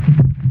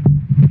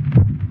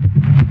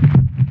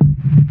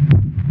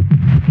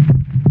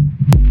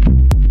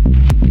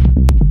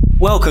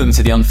Welcome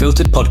to the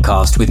Unfiltered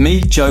Podcast with me,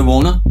 Joe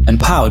Warner, and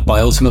powered by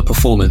Ultimate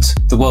Performance,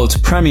 the world's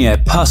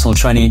premier personal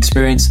training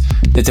experience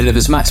that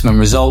delivers maximum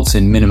results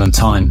in minimum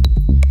time.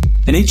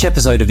 In each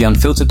episode of the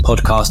Unfiltered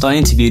Podcast, I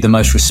interview the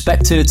most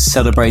respected,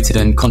 celebrated,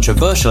 and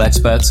controversial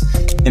experts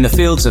in the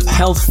fields of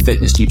health,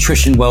 fitness,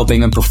 nutrition,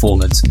 well-being, and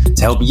performance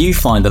to help you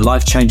find the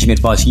life-changing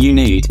advice you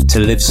need to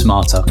live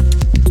smarter.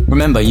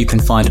 Remember, you can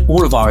find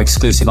all of our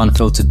exclusive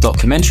Unfiltered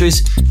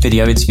documentaries,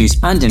 video interviews,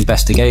 and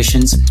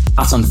investigations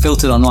at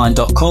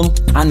unfilteredonline.com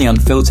and the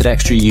Unfiltered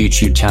Extra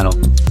YouTube channel.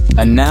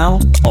 And now,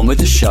 on with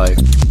the show.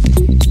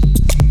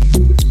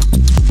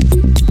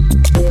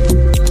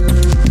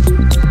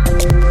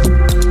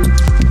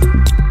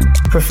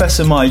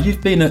 Professor Mayer,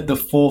 you've been at the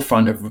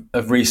forefront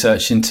of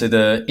research into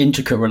the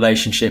intricate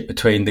relationship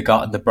between the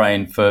gut and the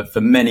brain for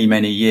many,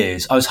 many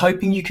years. I was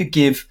hoping you could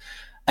give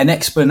an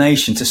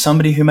explanation to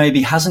somebody who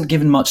maybe hasn't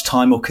given much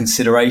time or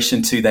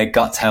consideration to their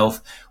gut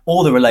health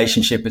or the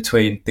relationship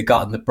between the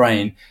gut and the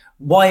brain,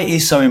 why it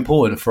is so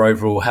important for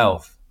overall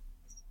health.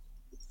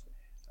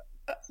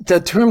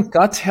 The term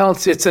gut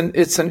health, it's an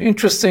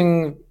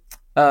interesting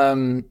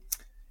term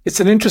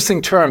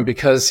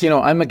because,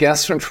 I'm a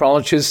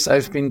gastroenterologist.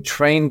 I've been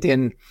trained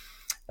in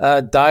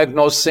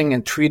diagnosing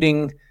and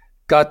treating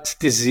gut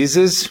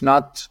diseases,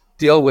 not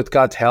deal with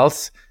gut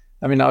health.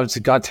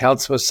 Obviously gut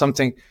health was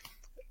something,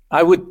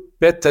 I would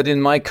bet that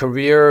in my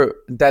career,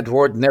 that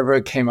word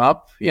never came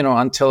up,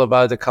 until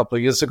about a couple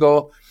of years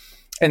ago.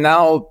 And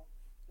now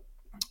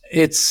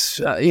it's,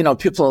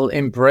 people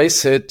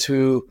embrace it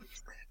to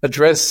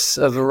address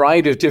a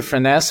variety of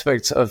different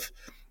aspects of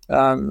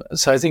so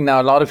I think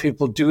now a lot of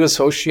people do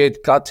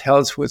associate gut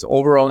health with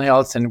overall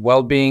health and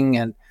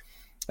well-being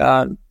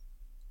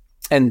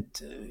and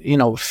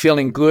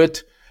feeling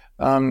good,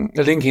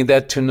 linking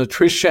that to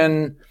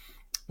nutrition,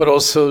 but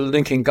also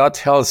linking gut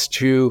health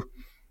to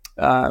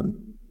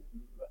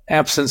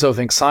absence of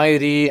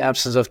anxiety,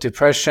 absence of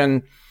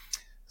depression.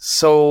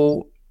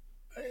 So,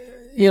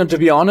 to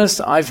be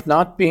honest, I've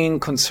not been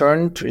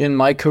concerned in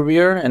my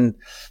career and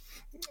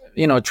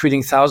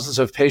treating thousands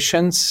of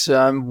patients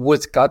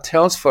with gut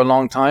health for a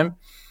long time.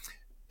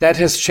 That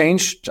has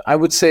changed, I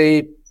would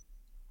say,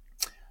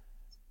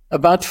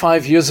 about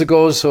 5 years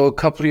ago, so a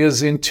couple of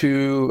years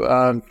into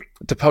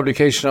the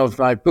publication of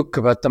my book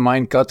about the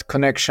mind-gut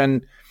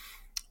connection,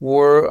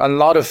 where a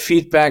lot of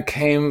feedback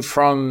came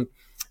from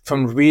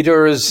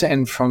readers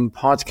and from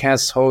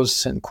podcast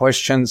hosts and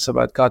questions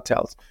about gut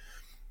health.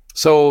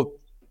 So,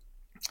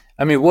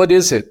 what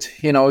is it?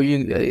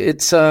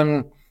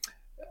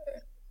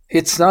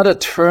 It's not a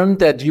term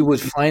that you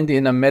would find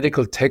in a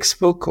medical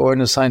textbook or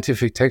in a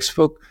scientific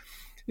textbook.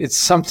 It's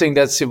something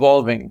that's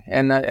evolving,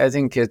 and I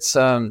think it's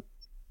a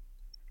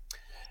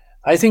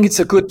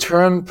good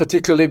term,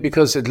 particularly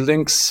because it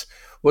links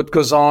what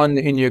goes on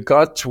in your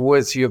gut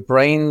with your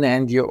brain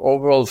and your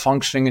overall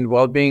functioning and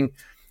well-being.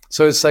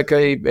 So it's like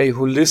a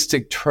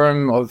holistic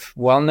term of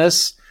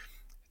wellness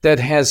that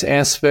has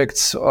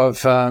aspects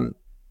of of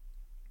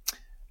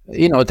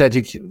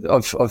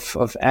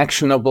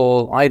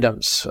actionable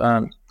items.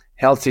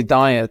 Healthy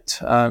diet,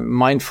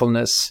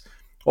 mindfulness,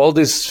 all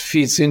this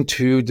feeds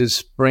into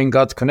this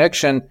brain-gut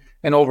connection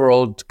and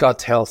overall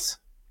gut health.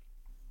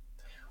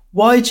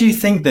 Why do you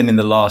think then in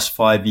the last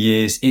 5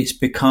 years it's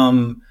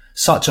become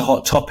such a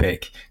hot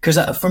topic? Because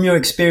from your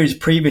experience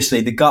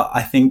previously, the gut,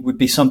 I think, would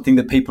be something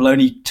that people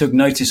only took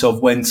notice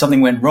of when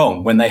something went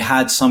wrong, when they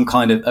had some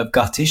kind of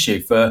gut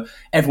issue. For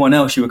everyone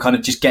else, you were kind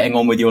of just getting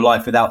on with your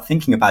life without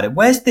thinking about it.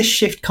 Where's this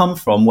shift come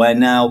from where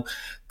now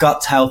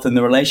gut health and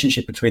the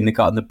relationship between the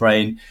gut and the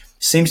brain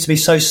seems to be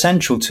so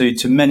central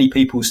to many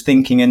people's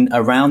thinking and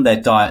around their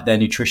diet, their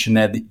nutrition,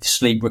 their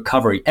sleep,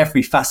 recovery,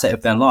 every facet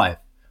of their life?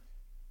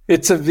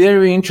 It's a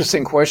very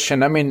interesting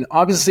question.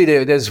 Obviously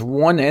there's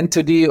one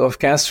entity of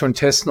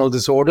gastrointestinal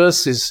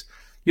disorders.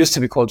 Used to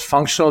be called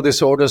functional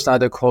disorders. Now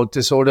they're called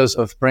disorders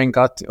of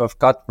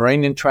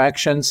gut-brain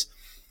interactions.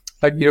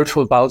 Like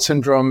irritable bowel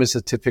syndrome is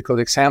a typical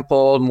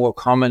example, more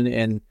common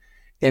in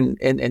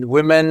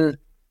women.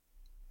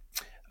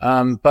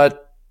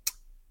 But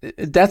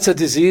that's a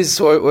disease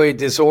or a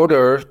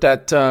disorder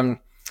that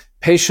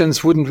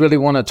patients wouldn't really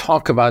want to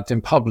talk about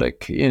in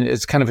public.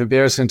 It's kind of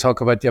embarrassing to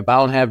talk about your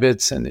bowel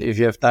habits and if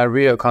you have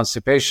diarrhea or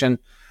constipation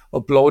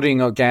or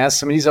bloating or gas.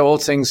 These are all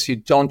things you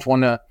don't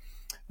want to.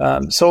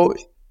 So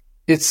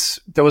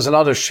there was a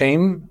lot of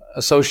shame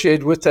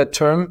associated with that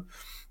term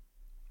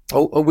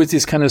or with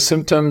these kind of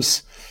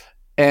symptoms.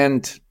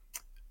 And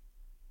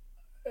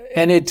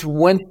it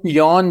went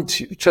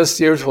beyond just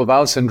irritable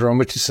bowel syndrome,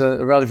 which is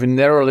a relatively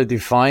narrowly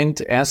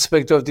defined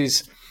aspect of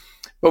these.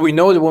 But we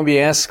know that when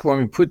we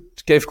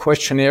gave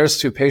questionnaires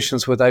to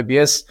patients with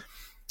IBS,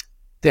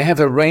 they have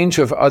a range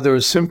of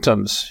other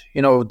symptoms.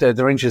 The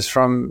range is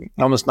from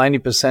almost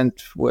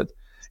 90% with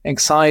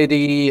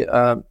anxiety,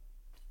 but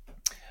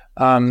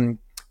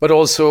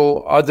also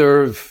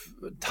other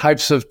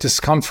types of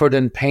discomfort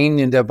and pain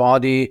in their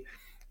body,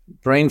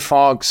 brain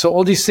fog. So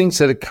all these things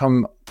that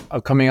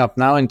are coming up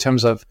now in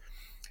terms of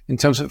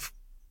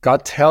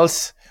gut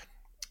health,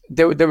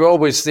 they were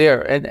always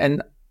there.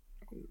 And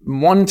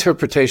one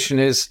interpretation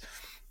is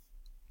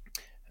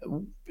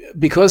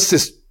because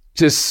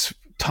this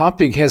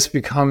topic has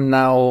become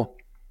now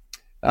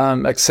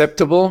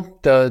acceptable,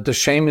 the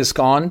shame is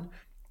gone.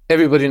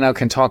 Everybody now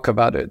can talk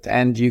about it,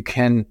 and you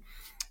can.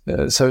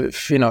 So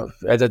if,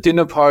 at a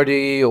dinner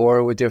party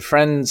or with your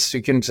friends,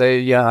 you can say,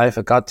 "Yeah, I have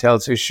a gut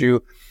health issue,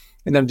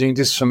 and I'm doing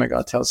this for my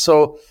gut health."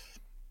 So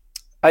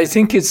I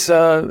think it's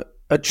a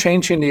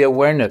change in the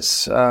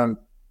awareness and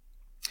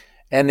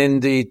in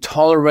the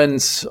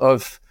tolerance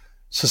of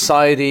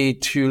society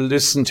to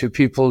listen to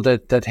people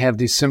that have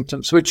these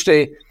symptoms, which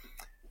they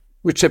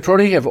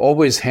probably have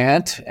always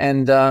had,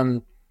 and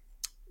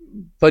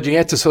but you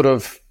had to sort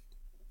of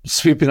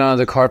sweep it under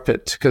the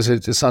carpet because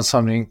it's not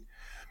something.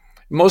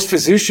 Most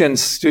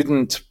physicians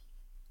didn't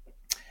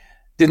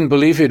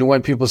believe it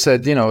when people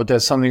said,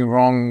 there's something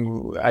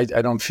wrong. I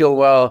don't feel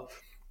well.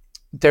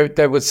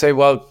 They would say,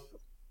 well,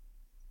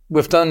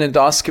 we've done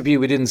endoscopy.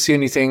 We didn't see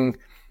anything.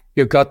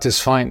 Your gut is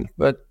fine.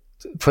 But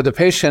for the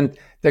patient,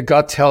 their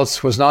gut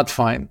health was not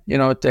fine.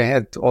 They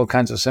had all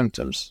kinds of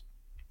symptoms.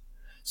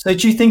 So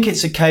do you think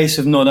it's a case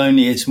of not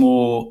only it's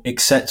more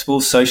acceptable,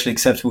 socially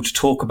acceptable to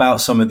talk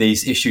about some of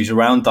these issues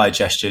around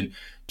digestion,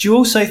 do you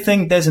also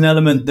think there's an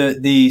element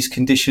that these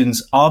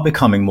conditions are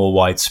becoming more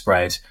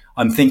widespread?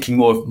 I'm thinking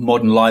more of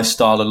modern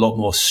lifestyle, a lot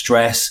more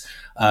stress,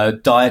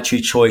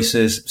 dietary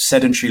choices,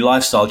 sedentary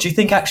lifestyle. Do you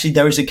think actually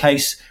there is a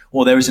case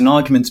or there is an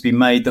argument to be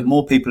made that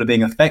more people are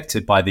being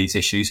affected by these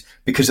issues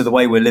because of the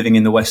way we're living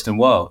in the Western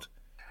world?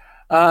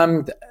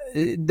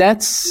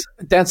 That's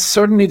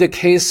certainly the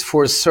case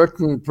for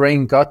certain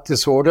brain-gut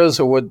disorders,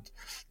 or what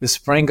this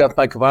brain-gut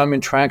microbiome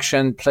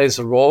interaction plays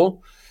a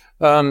role.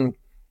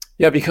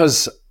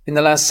 Because in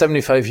the last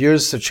 75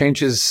 years, the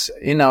changes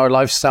in our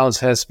lifestyles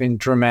has been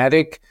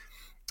dramatic.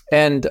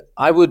 And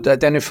I would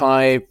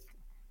identify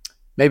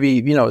maybe,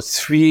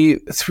 three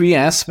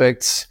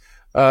aspects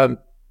that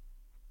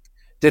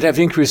have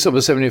increased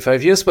over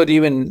 75 years, but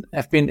even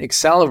have been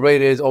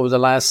accelerated over the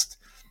last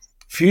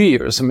few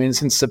years. I mean,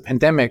 since the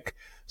pandemic.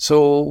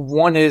 So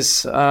one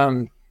is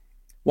the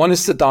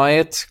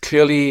diet.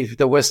 Clearly,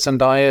 the Western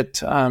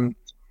diet,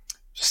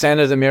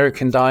 standard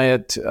American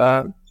diet.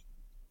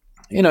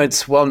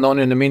 It's well known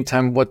in the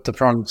meantime what the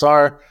problems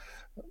are: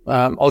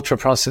 ultra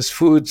processed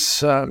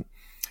foods,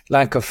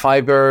 lack of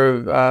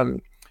fiber,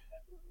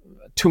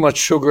 too much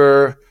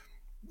sugar,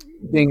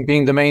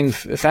 being the main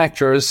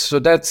factors. So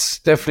that's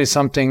definitely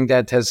something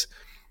that has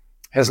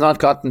not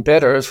gotten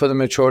better for the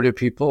majority of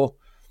people.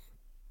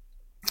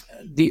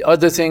 The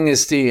other thing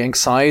is the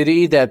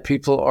anxiety that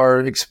people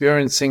are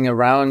experiencing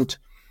around,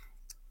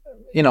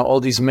 all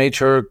these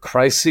major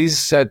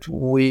crises that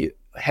we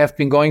have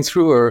been going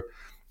through or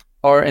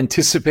are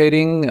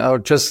anticipating or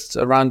just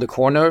around the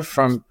corner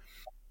from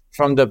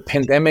the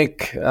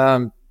pandemic,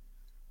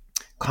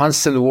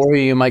 constant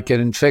worry you might get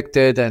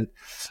infected, and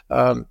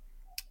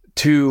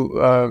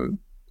to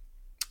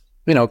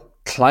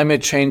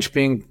climate change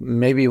being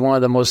maybe one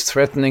of the most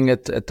threatening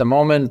at the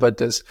moment. But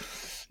there's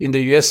in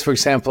the US, for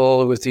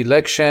example, with the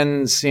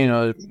elections,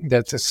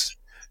 that this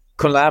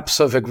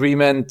collapse of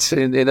agreement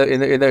in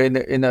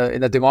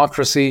a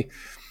democracy.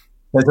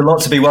 There's a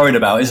lot to be worried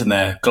about, isn't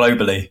there,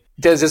 globally?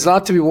 There's a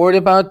lot to be worried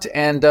about,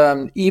 and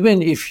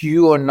even if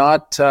you are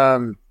not,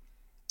 an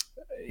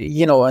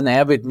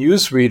avid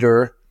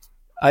newsreader,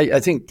 I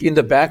think in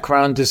the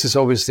background this is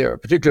always there.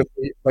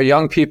 Particularly for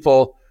young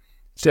people,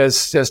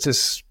 there's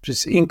this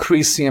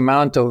increasing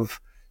amount of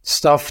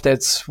stuff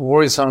that's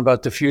worrisome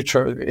about the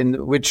future,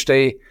 in which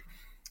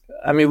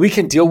we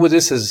can deal with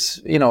this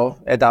as,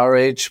 at our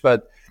age,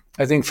 but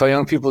I think for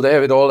young people, they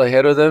have it all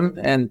ahead of them.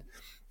 And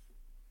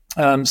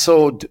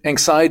so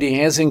anxiety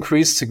has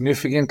increased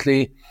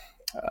significantly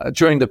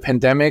during the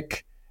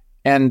pandemic.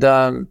 And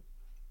the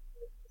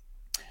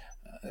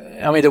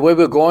way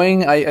we're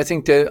going, I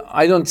think that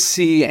I don't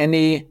see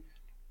any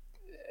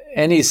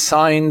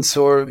signs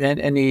or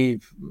any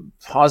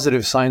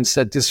positive signs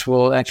that this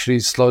will actually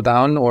slow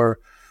down or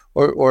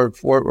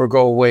go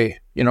away.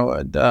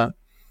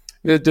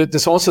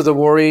 There's also the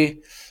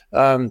worry,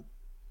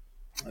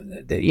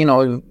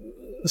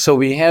 so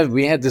we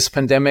had this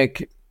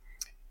pandemic.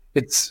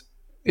 It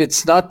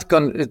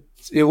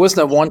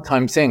wasn't a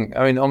one-time thing.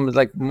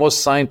 Like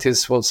most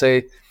scientists will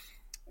say,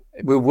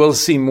 we will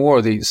see more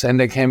of these, and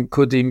they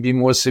could even be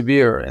more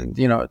severe. And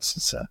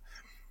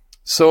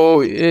so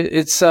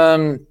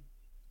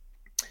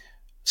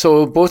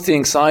both the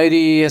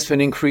anxiety has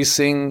been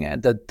increasing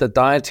and the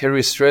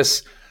dietary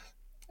stress.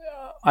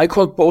 I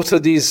call both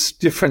of these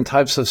different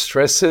types of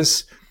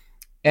stresses,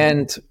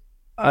 and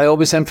I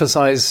always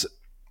emphasize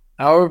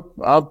our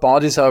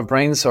bodies, our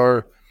brains,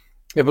 our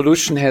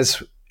evolution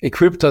has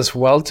equipped us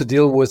well to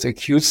deal with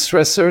acute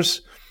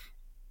stressors,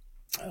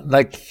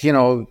 like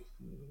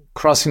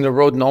crossing the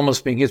road and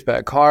almost being hit by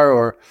a car,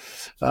 or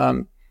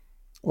the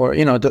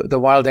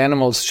wild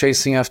animals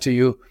chasing after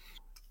you.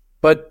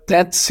 But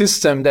that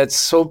system that's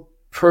so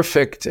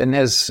perfect and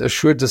has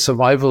assured the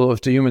survival of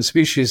the human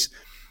species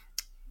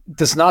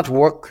does not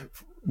work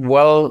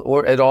well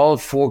or at all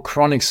for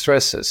chronic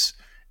stresses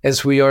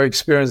as we are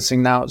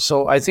experiencing now.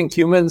 So I think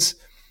humans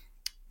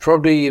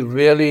probably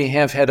really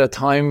have had a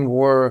time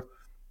where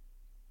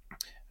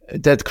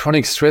that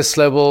chronic stress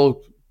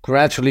level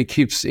gradually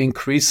keeps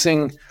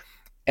increasing,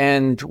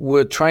 and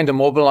we're trying to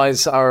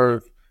mobilize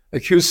our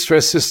acute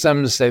stress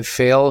systems. They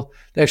fail.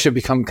 They actually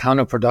become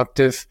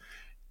counterproductive.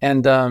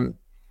 And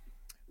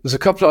there's a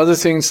couple of other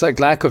things, like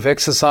lack of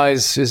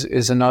exercise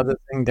is another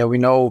thing that we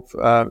know.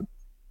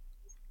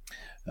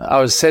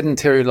 Our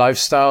sedentary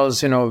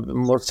lifestyles,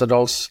 most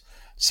adults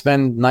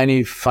spend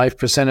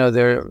 95% of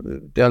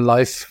their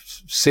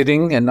life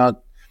sitting and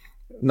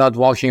not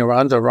walking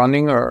around or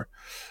running, or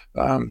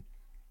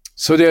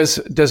so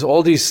there's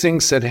all these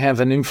things that have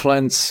an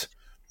influence.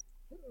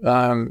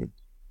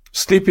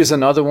 Sleep is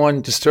another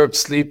one. Disturbed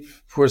sleep,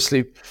 poor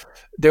sleep.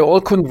 They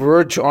all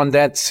converge on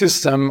that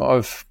system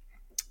of,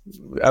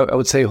 I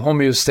would say,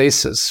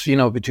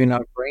 homeostasis, between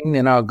our brain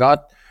and our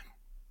gut.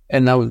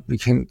 And now we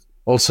can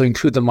also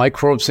include the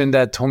microbes in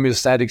that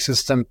homeostatic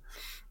system.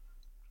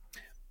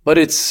 But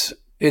it's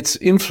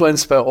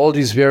influenced by all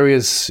these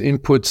various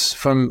inputs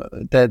from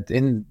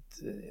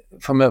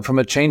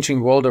a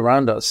changing world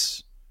around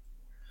us.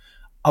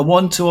 I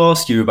want to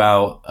ask you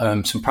about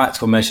some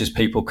practical measures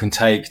people can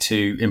take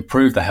to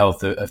improve the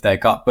health of their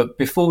gut. But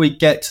before we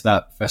get to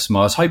that, Professor Mayer,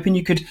 I was hoping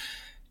you could,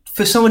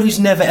 for someone who's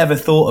never ever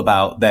thought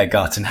about their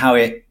gut and how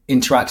it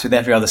interacts with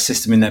every other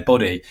system in their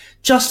body,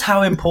 just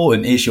how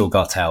important is your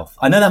gut health?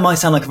 I know that might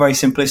sound like a very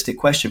simplistic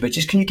question, but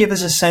just can you give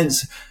us a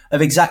sense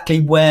of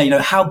exactly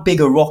where, how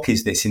big a rock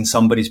is this in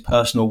somebody's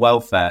personal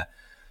welfare?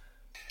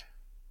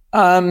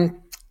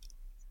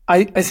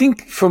 I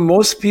think for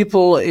most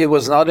people, it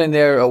was not in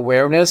their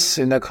awareness,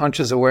 in their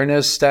conscious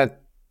awareness,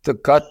 that the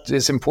gut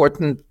is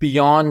important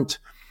beyond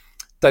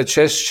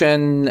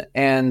digestion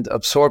and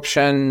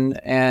absorption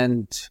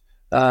and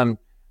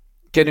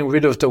getting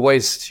rid of the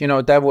waste.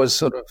 That was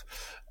sort of,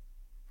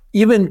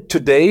 even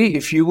today,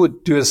 if you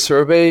would do a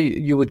survey,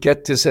 you would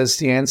get this as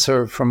the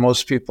answer from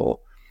most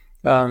people.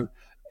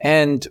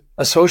 And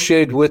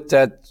associated with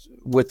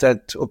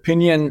that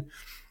opinion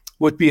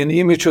would be an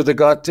image of the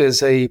gut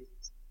as a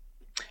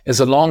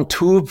long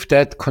tube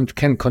that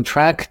can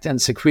contract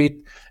and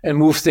secrete and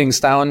move things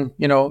down,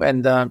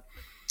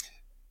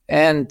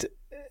 and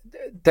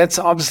that's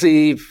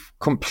obviously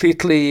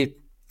completely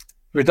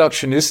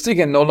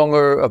reductionistic and no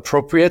longer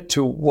appropriate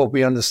to what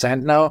we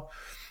understand now.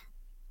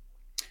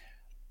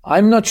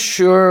 I'm not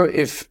sure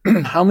if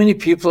how many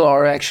people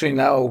are actually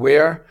now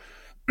aware,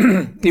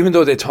 even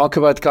though they talk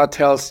about gut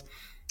health,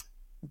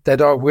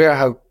 that are aware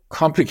how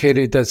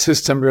complicated that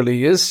system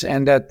really is,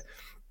 and that,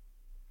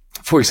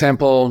 for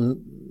example,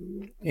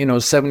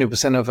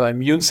 70% of our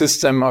immune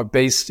system are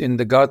based in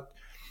the gut.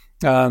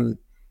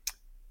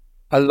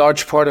 A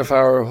large part of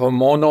our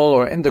hormonal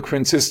or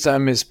endocrine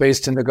system is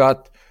based in the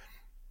gut.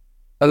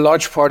 A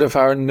large part of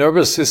our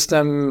nervous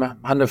system,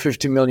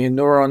 150 million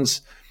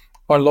neurons,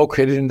 are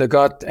located in the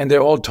gut, and they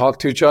all talk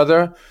to each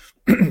other.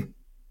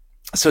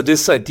 So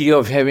this idea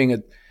of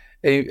having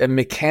a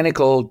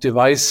mechanical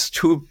device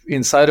tube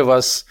inside of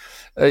us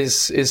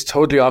is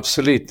totally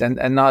obsolete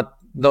and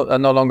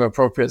no longer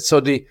appropriate. So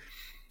the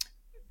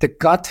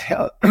gut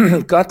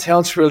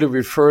health really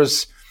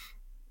refers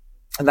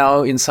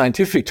now in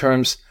scientific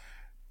terms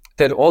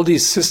that all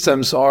these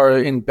systems are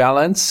in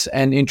balance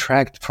and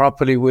interact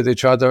properly with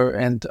each other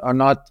and are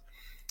not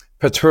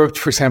perturbed,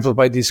 for example,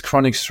 by these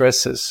chronic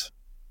stresses.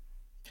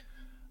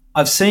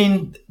 I've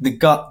seen the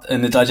gut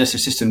and the digestive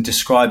system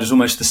described as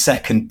almost the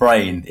second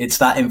brain. It's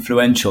that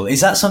influential.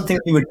 Is that something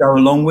that you would go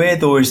along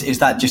with, or is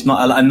that just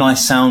not a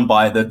nice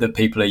soundbite that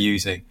people are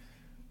using?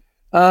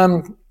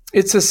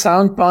 It's a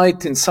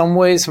soundbite in some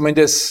ways. I mean,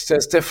 there's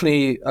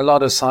definitely a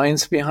lot of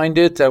science behind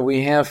it. That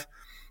we have,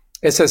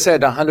 as I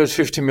said,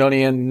 150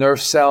 million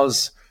nerve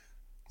cells,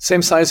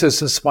 same size as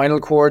the spinal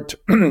cord,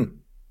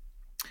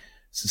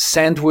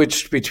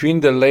 sandwiched between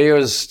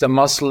the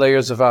muscle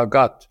layers of our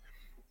gut.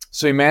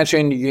 So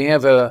imagine you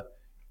have a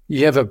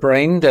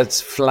brain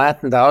that's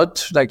flattened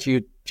out, like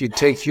you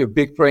take your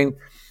big brain,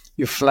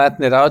 you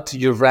flatten it out,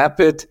 you wrap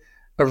it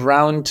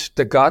around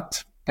the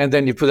gut, and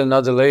then you put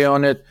another layer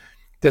on it.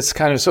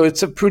 So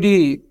it's a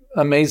pretty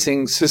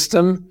amazing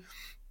system.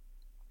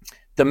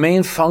 The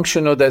main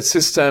function of that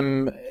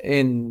system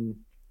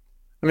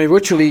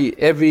virtually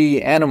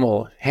every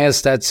animal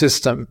has that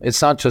system.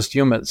 It's not just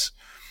humans.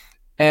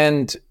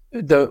 And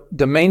the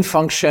main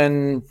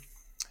function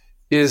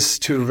is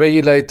to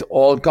regulate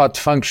all gut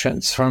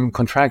functions, from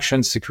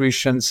contractions,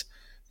 secretions,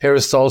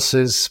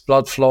 peristalsis,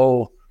 blood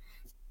flow.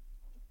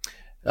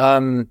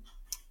 And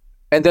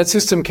that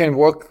system can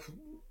work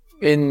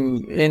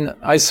in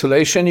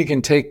isolation. You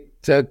can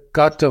take the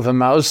gut of a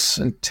mouse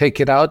and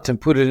take it out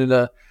and put it in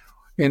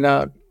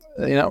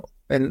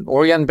an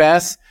organ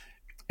bath,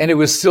 and it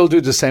will still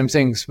do the same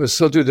things. It will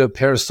still do the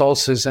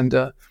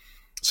peristalsis,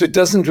 so it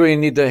doesn't really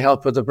need the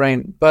help of the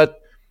brain. But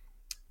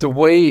the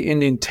way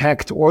in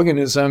intact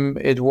organism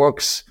it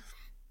works,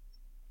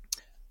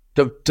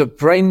 the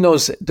brain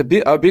knows,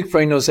 our big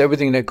brain knows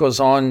everything that goes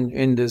on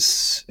in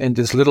this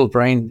little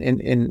brain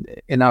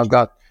in our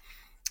gut,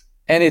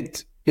 and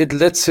it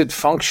lets it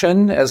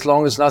function as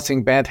long as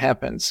nothing bad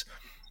happens.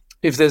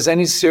 if there's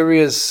any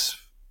serious,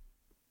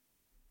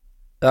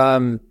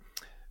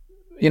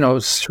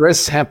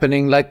 stress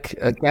happening, like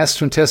a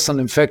gastrointestinal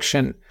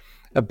infection,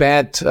 a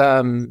bad,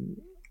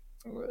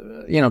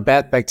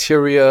 bad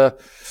bacteria,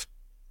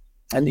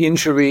 an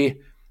injury,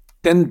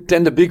 then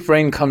the big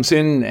brain comes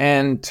in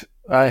and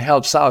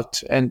helps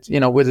out, and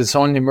with its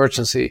own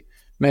emergency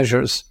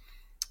measures.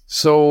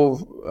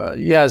 So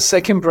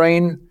second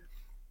brain,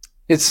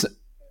 it's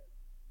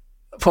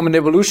from an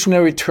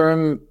evolutionary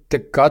term, the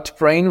gut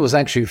brain was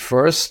actually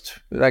first,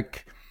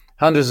 like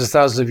hundreds of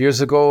thousands of years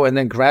ago, and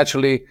then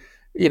gradually,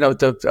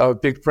 our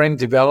big brain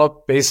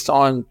developed based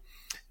on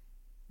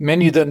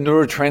many of the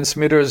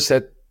neurotransmitters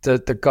that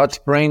the gut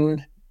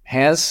brain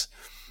has.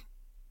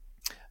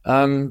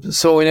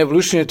 So in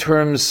evolutionary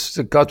terms,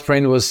 the gut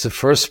brain was the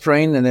first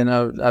brain, and then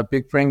our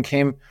big brain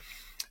came.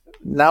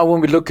 Now, when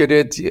we look at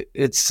it,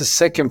 it's the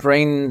second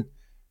brain,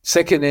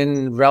 second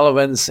in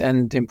relevance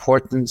and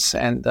importance,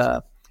 and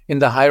in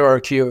the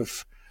hierarchy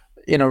of,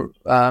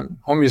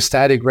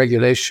 homeostatic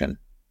regulation.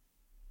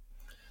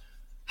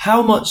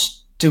 How much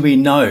do we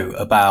know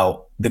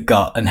about the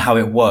gut and how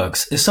it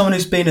works? As someone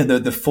who's been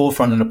at the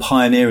forefront and a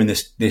pioneer in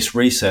this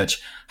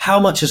research, how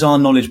much has our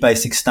knowledge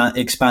base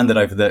expanded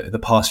over the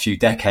past few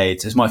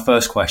decades is my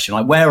first question.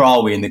 Like, where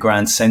are we in the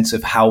grand sense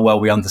of how well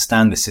we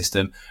understand this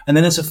system? And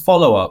then as a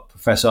follow-up,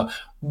 Professor,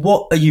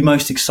 what are you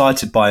most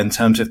excited by in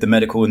terms of the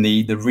medical and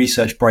the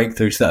research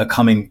breakthroughs that are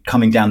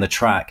coming down the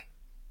track?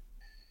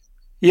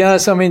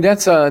 Yes, I mean,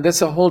 that's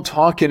a whole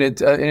talk in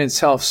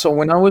itself. So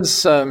when I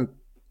was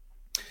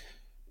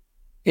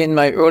in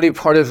my early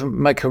part of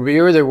my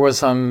career, there were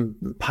some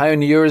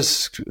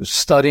pioneers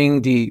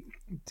studying the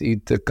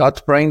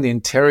gut brain, the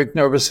enteric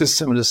nervous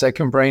system, and the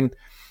second brain,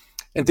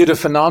 and did a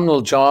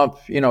phenomenal job,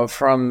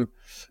 from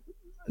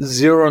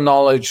zero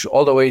knowledge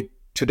all the way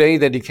today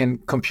that you can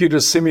computer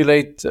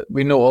simulate.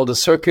 We know all the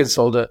circuits,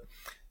 all the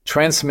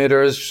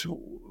transmitters.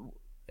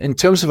 In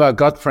terms of our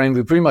gut brain,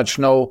 we pretty much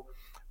know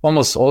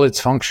almost all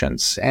its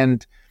functions,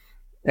 and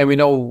we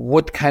know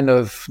what kind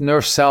of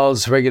nerve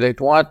cells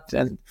regulate what,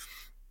 and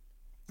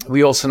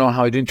we also know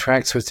how it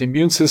interacts with the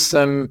immune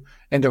system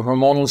and the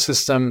hormonal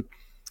system.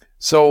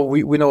 So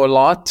we know a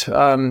lot.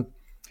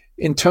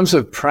 In terms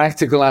of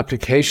practical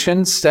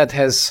applications, that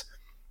has,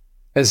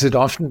 as it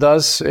often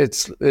does,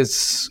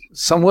 it's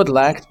somewhat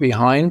lagged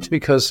behind,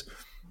 because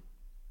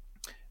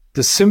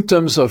the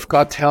symptoms of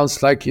gut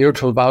health, like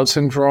irritable bowel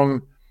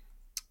syndrome,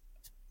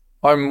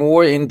 are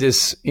more in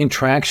this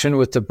interaction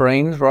with the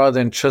brain rather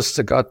than just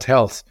the gut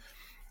health.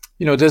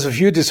 There's a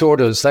few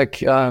disorders,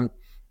 like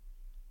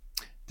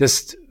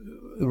this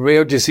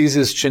rare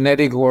diseases,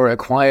 genetic or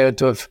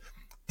acquired, of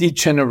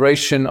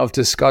degeneration of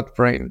this gut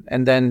brain.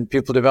 And then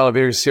people develop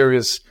very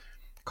serious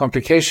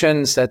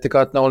complications that the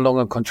gut no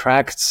longer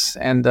contracts.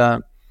 And,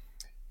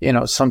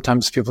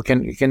 sometimes people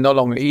can no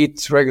longer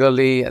eat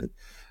regularly. And,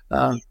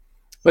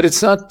 but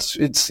it's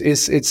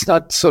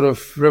not sort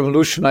of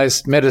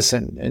revolutionized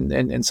medicine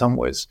in some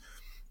ways.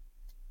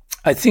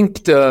 I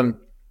think the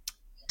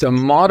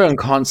modern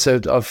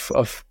concept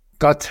of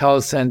gut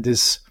health and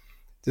this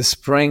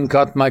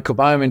brain-gut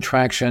microbiome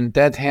interaction,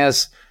 that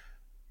has,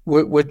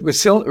 we're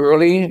still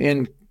early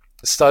in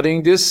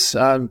studying this.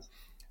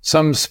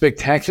 Some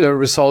spectacular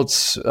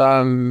results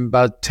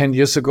about 10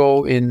 years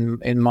ago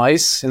in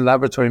mice, in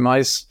laboratory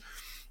mice,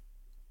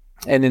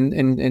 and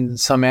in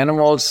some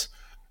animals.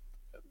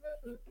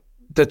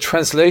 The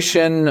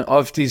translation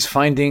of these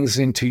findings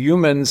into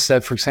humans,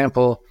 that, for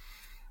example,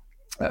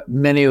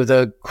 many of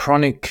the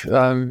chronic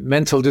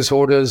mental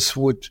disorders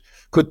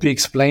could be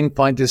explained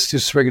by this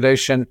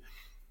dysregulation.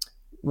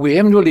 We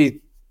haven't really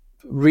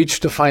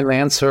reached a final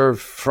answer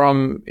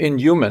in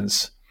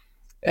humans,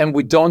 and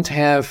we don't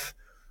have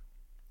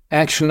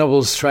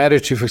actionable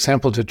strategy, for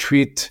example, to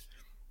treat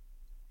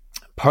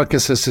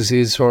Parkinson's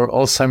disease or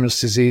Alzheimer's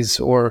disease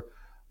or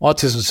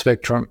autism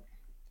spectrum.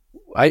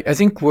 I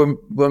think we're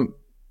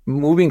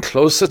moving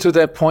closer to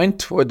that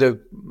point where there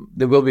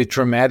will be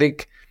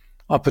dramatic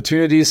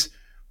opportunities,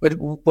 but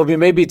we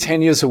may be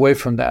 10 years away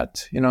from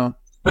that,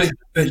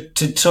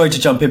 Sorry to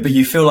jump in, but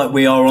you feel like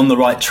we are on the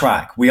right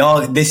track. We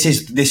are. This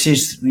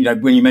is.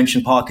 When you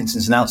mentioned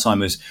Parkinson's and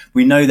Alzheimer's,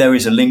 we know there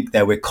is a link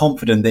there. We're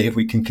confident that if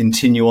we can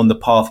continue on the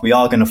path, we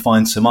are going to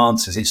find some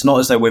answers. It's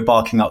not as though we're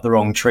barking up the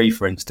wrong tree,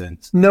 for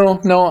instance. No.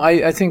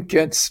 I think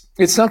it's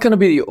not going to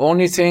be the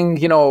only thing.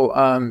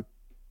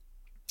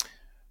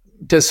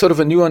 There's sort of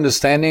a new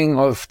understanding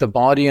of the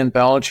body and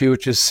biology,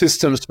 which is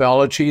systems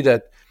biology,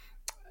 that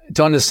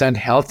to understand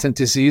health and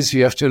disease,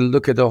 you have to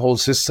look at the whole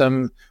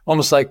system,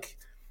 almost like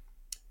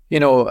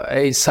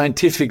a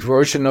scientific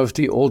version of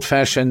the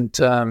old-fashioned,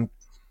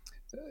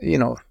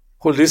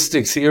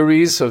 holistic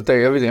theories of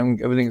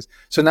everything.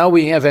 So now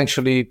we have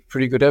actually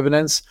pretty good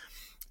evidence.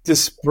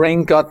 This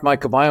brain-gut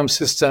microbiome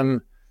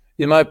system,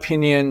 in my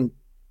opinion,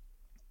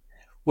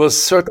 will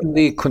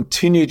certainly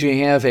continue to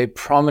have a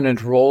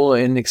prominent role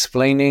in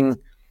explaining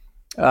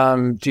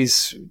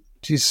these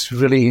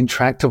really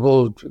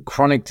intractable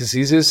chronic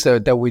diseases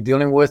that we're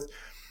dealing with.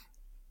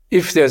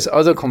 If there's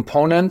other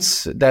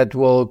components that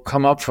will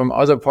come up from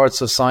other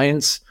parts of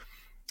science,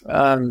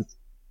 um,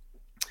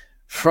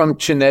 from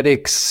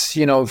genetics,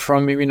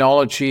 from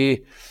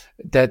immunology,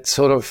 that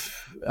sort of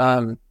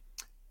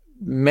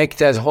make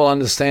that whole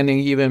understanding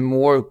even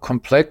more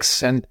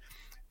complex. And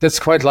that's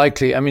quite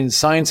likely. I mean,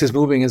 science is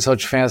moving in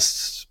such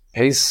fast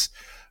pace.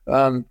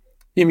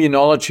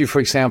 Immunology, for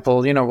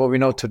example, what we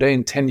know today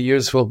in 10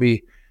 years will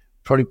be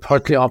probably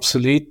partly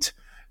obsolete.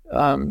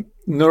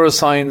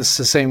 Neuroscience,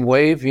 the same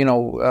way, and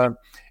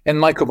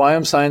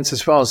microbiome science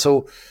as well.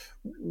 So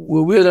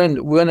we're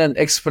in an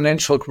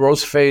exponential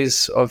growth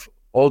phase of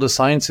all the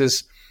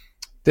sciences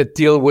that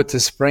deal with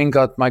this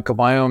brain-gut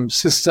microbiome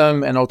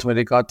system and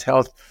ultimately gut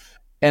health.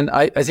 And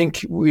I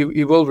think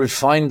we will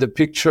refine the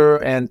picture,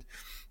 and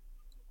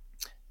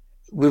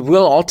we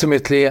will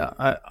ultimately,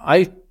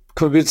 I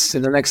convinced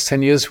in the next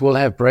 10 years, we'll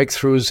have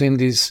breakthroughs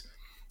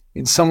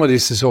in some of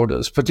these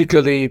disorders,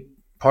 particularly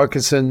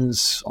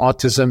Parkinson's,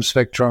 autism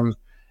spectrum,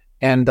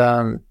 and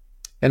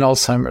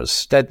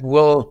Alzheimer's, that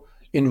will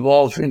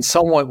involve in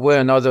some way or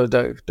another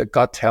the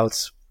gut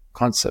health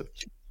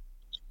concept.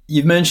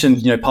 You've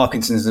mentioned,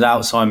 Parkinson's and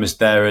Alzheimer's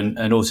there and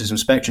autism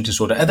spectrum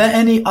disorder. Are there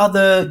any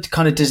other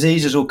kind of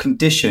diseases or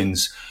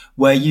conditions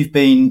where you've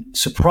been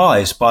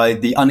surprised by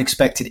the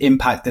unexpected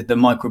impact that the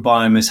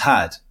microbiome has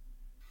had?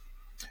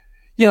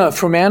 Yeah,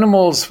 from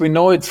animals, we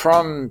know it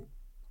from,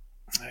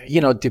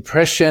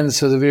 depression.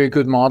 So the very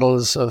good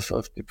models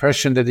of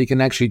depression, that you can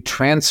actually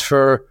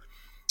transfer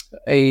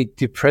a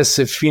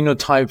depressive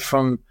phenotype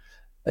from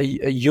a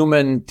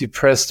human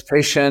depressed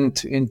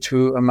patient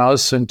into a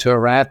mouse, into a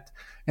rat.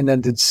 And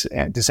then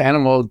this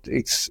animal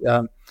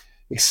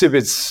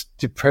exhibits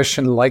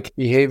depression-like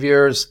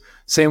behaviors.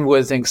 Same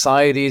with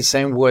anxiety.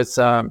 Same with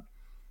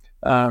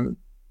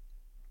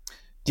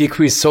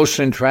decreased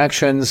social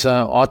interactions,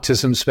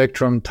 autism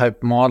spectrum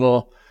type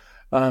model.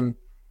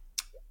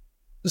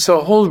 So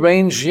a whole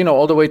range,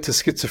 all the way to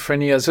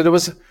schizophrenia. So there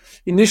was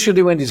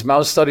initially, when these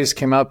mouse studies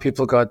came out,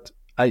 people got,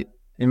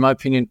 in my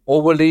opinion,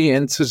 overly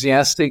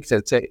enthusiastic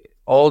that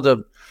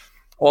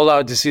all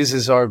our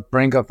diseases are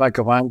brain-gut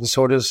microbiome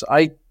disorders.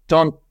 I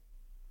don't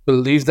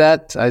believe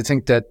that. I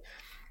think that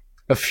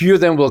a few of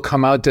them will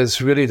come out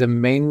as really the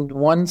main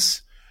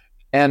ones.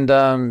 And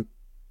in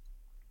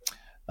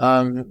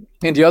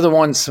the other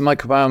ones, the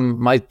microbiome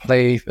might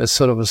play a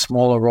sort of a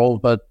smaller role.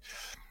 But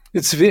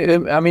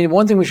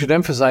one thing we should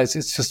emphasize,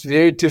 it's just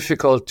very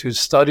difficult to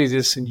study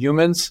this in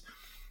humans.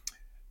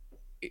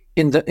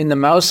 In the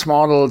mouse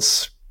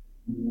models,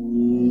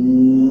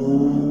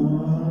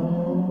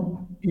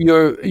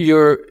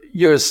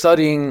 you're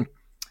studying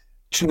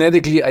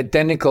genetically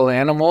identical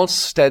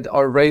animals that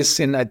are raised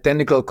in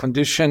identical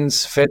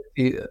conditions, fed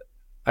the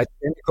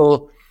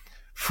identical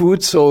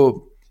food,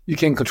 so you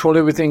can control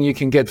everything. You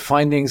can get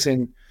findings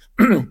in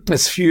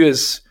as few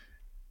as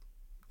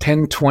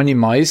 10, 20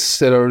 mice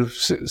that are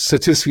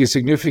statistically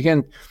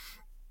significant.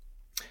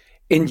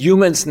 In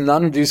humans,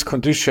 none of these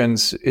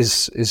conditions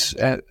is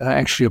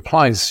actually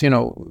applies.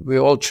 We're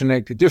all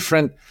genetically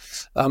different.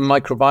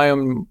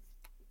 Microbiome,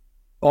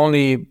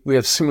 only we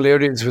have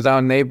similarities with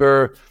our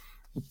neighbor.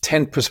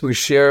 10%, we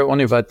share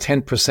only about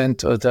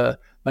 10% of the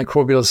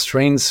microbial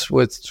strains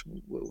with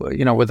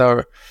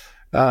our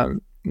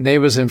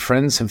neighbors and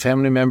friends and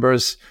family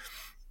members.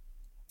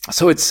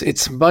 So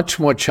it's much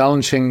more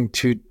challenging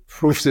to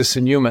prove this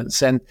in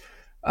humans. And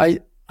I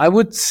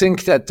would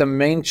think that the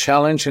main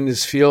challenge in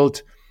this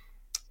field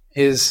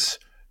is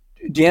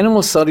the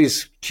animal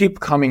studies keep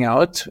coming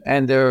out,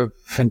 and they're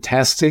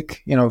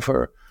fantastic,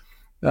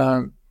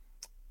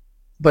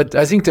 but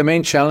I think the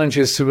main challenge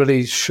is to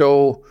really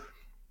show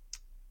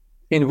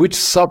in which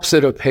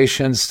subset of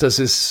patients does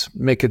this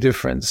make a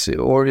difference,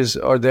 or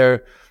are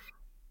there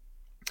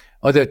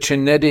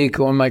genetic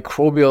or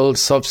microbial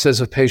subsets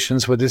of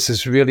patients where this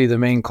is really the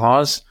main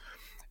cause,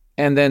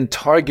 and then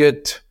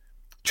target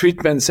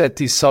treatments at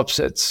these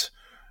subsets.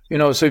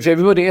 So if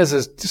everybody has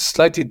a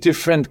slightly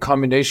different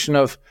combination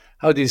of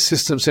how these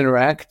systems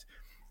interact,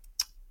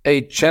 a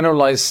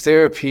generalized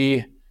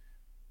therapy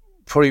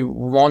probably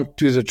won't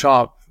do the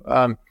job,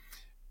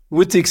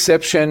 with the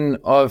exception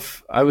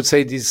of, I would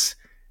say, these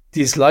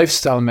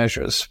lifestyle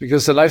measures,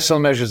 because the lifestyle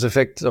measures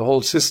affect the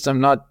whole system,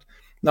 not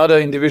an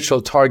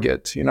individual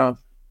target.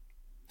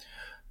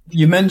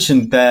 You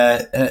mentioned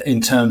there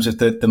in terms of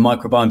the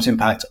microbiome's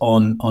impact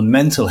on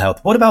mental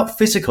health. What about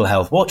physical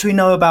health? What do we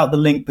know about the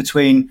link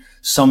between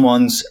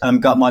someone's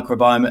gut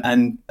microbiome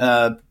and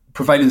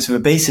prevalence of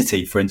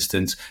obesity, for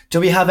instance? Do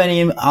we have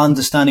any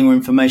understanding or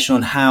information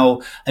on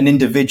how an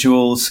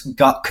individual's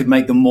gut could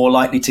make them more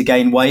likely to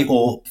gain weight,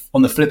 or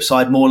on the flip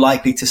side, more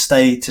likely to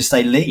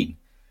stay lean?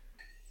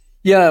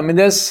 Yeah,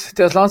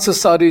 there's lots of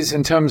studies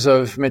in terms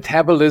of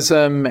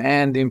metabolism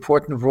and the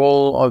important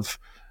role of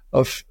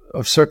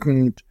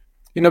certain,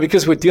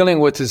 because we're dealing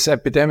with this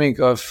epidemic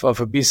of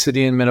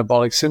obesity and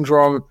metabolic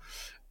syndrome,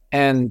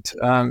 and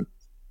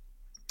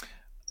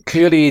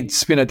clearly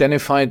it's been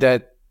identified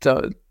that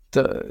the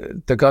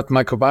gut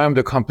microbiome,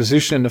 the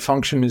composition and the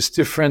function is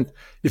different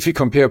if you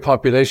compare a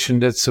population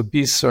that's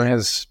obese or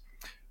has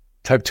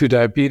type 2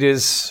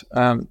 diabetes,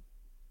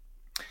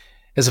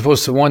 as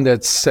opposed to one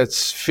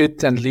that's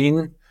fit and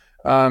lean.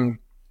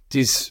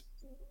 these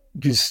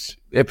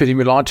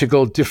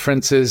epidemiological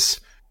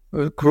differences,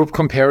 group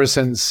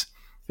comparisons.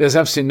 There's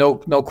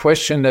absolutely no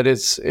question that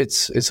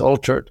it's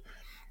altered.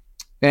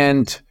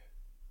 And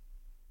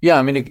yeah,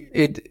 I mean,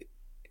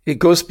 it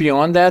goes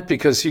beyond that,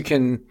 because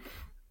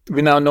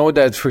we now know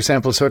that, for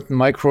example, certain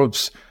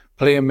microbes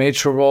play a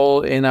major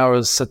role in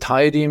our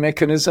satiety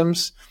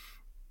mechanisms.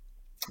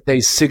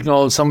 They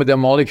signal, some of their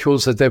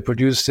molecules that they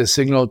produce, they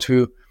signal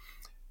to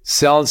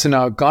cells in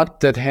our gut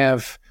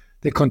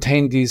they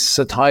contain these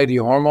satiety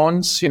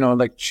hormones,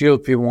 like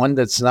GLP-1,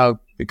 that's now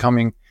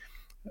becoming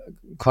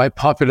quite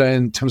popular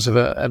in terms of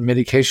a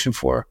medication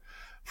for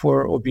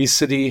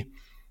obesity.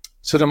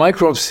 So the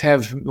microbes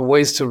have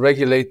ways to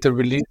regulate the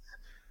release,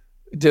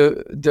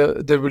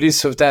 the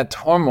release of that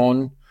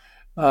hormone,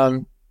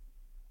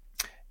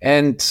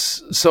 and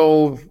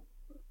so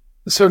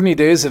certainly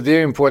there is a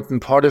very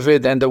important part of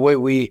it, and the way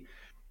we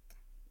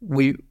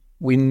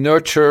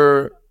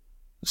nurture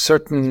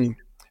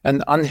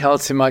an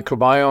unhealthy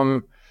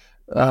microbiome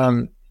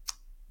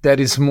that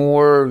is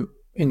more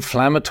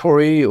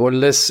inflammatory or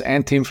less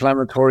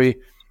anti-inflammatory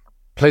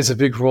plays a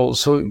big role.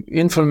 So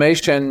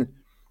inflammation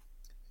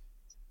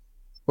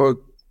or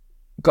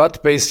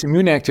gut-based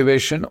immune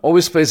activation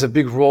always plays a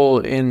big role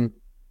in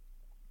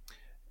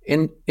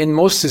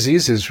most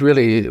diseases,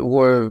 really,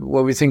 where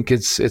we think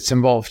it's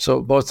involved.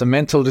 So both the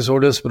mental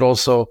disorders, but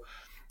also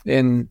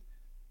in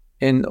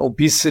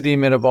obesity,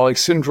 metabolic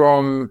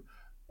syndrome.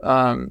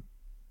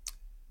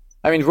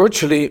 I mean,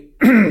 virtually,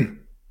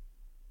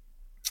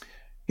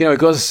 it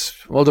goes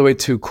all the way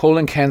to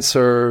colon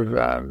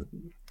cancer,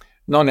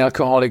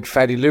 non-alcoholic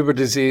fatty liver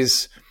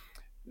disease.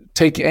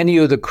 Take any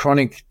of the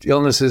chronic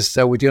illnesses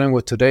that we're dealing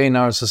with today in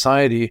our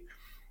society.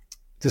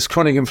 This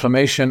chronic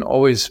inflammation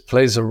always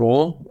plays a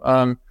role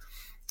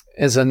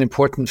as an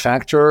important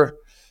factor.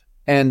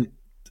 And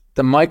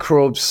the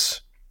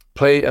microbes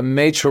play a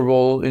major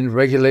role in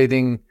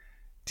regulating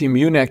the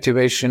immune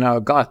activation in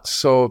our gut.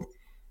 So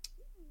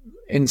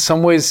in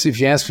some ways, if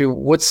you ask me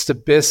what's the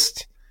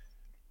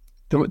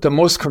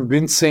most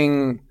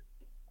convincing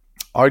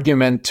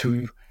argument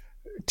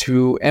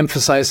to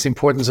emphasize the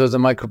importance of the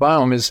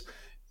microbiome is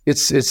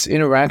its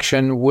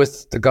interaction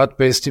with the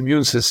gut-based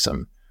immune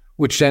system,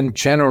 which then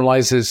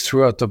generalizes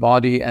throughout the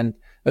body and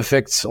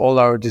affects all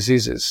our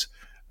diseases.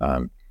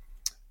 And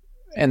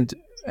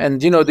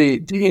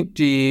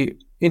the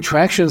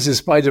interactions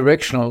is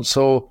bidirectional.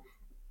 So,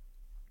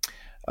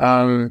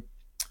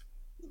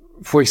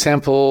 for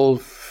example,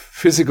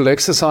 physical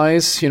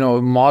exercise,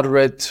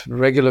 moderate,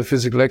 regular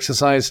physical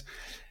exercise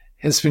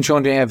has been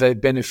shown to have a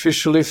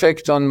beneficial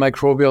effect on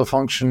microbial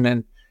function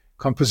and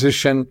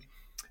composition.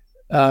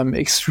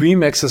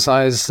 Extreme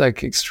exercise,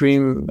 like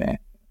extreme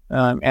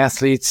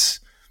athletes,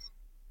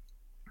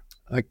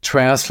 like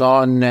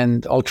triathlon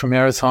and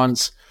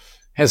ultramarathons,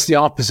 has the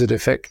opposite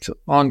effect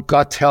on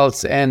gut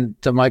health and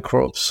the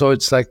microbes. So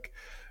it's like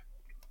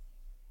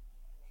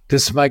a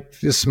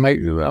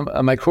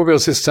microbial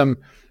system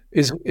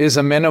is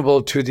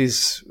amenable to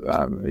these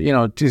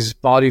these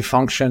body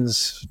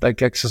functions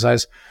like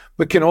exercise,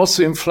 but can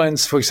also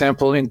influence, for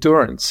example,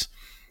 endurance.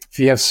 If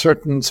you have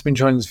certain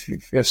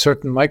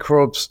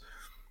microbes,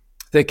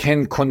 they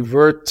can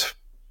convert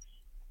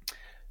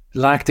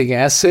lactic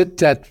acid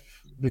that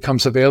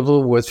becomes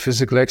available with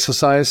physical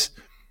exercise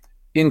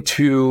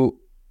into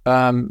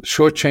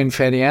short-chain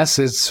fatty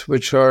acids,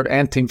 which are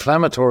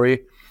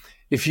anti-inflammatory.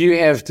 If you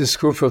have this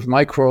group of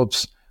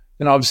microbes,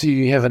 then obviously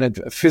you have a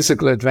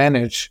physical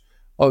advantage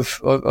of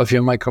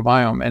your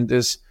microbiome. And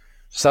there's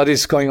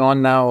studies going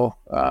on now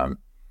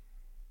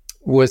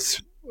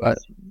with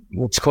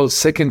what's called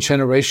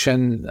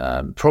second-generation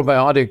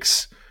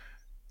probiotics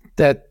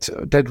that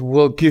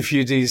will give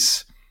you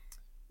these,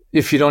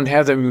 if you don't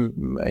have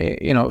them,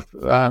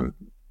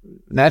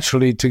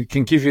 naturally,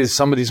 can give you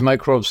some of these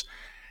microbes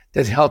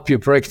that help you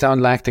break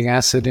down lactic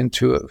acid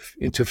into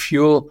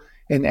fuel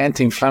and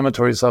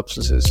anti-inflammatory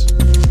substances.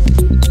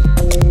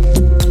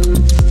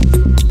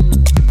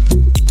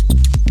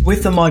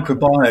 With the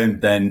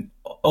microbiome, then,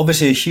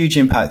 obviously a huge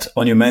impact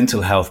on your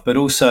mental health, but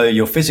also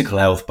your physical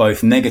health,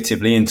 both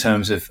negatively in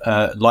terms of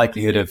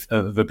likelihood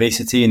of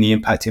obesity and the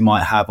impact it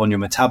might have on your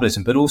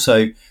metabolism, but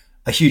also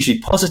a hugely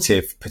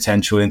positive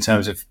potential in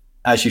terms of,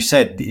 as you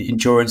said, the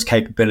endurance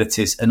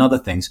capabilities and other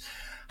things.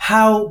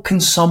 How can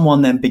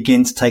someone then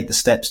begin to take the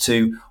steps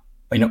to,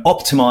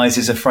 optimize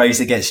is a phrase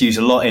that gets used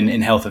a lot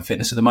in health and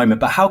fitness at the moment,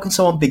 but how can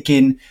someone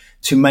begin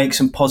to make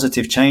some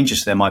positive changes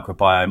to their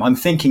microbiome? I'm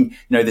thinking,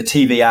 the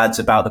TV ads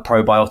about the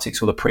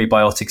probiotics or the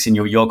prebiotics in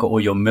your yogurt or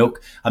your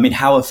milk. I mean,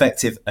 how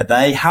effective are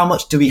they? How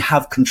much do we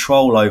have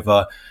control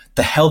over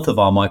the health of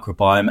our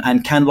microbiome?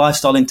 And can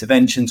lifestyle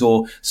interventions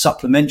or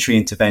supplementary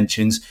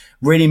interventions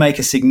really make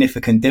a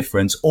significant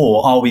difference?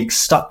 Or are we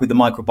stuck with the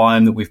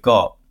microbiome that we've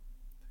got?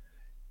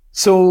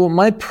 So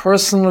my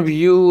personal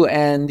view,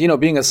 and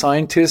being a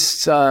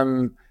scientist,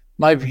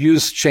 my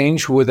views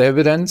change with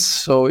evidence.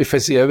 So if I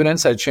see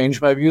evidence, I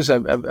change my views. I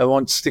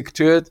won't stick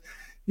to it.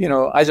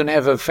 I don't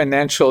have a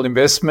financial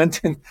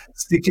investment in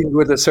sticking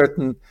with a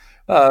certain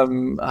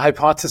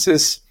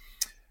hypothesis.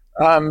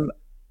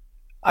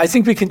 I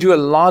think we can do a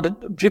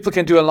lot. People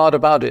can do a lot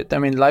about it. I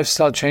mean,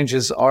 lifestyle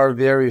changes are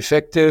very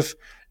effective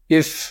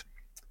if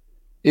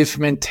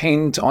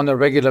maintained on a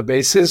regular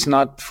basis,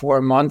 not for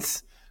a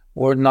month,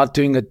 or not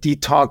doing a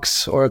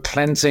detox or a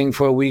cleansing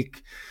for a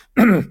week.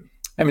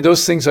 I mean,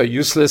 those things are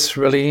useless,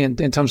 really, in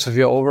terms of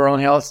your overall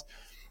health.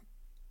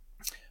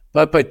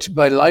 But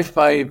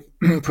by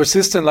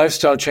persistent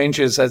lifestyle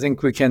changes, I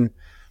think we can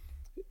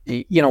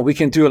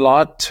do a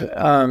lot.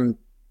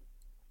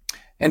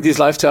 And these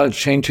lifestyle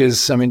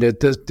changes, I mean,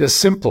 they're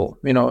simple.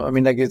 I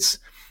mean, like it's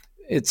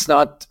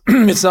not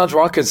it's not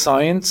rocket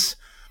science.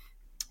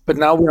 But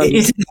now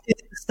it's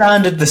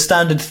the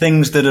standard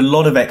things that a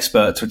lot of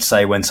experts would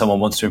say when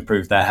someone wants to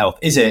improve their health.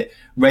 Is it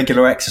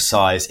regular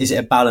exercise? Is it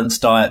a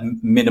balanced diet,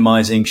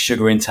 minimizing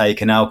sugar intake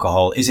and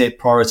alcohol? Is it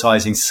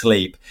prioritizing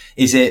sleep?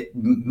 Is it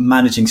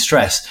managing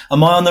stress?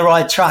 Am I on the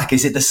right track?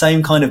 Is it the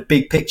same kind of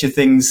big picture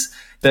things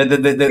that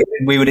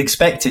we would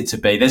expect it to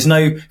be? There's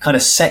no kind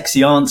of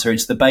sexy answer.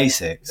 It's the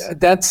basics.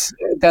 That's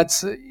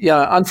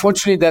yeah.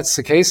 Unfortunately, that's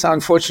the case.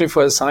 Unfortunately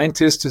for a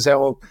scientist to say,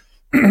 well,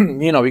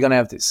 we're going to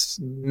have these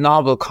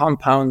novel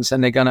compounds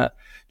and they're going to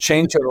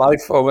change your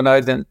life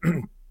overnight. And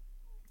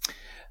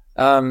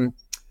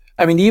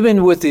I mean,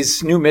 even with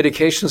these new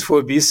medications for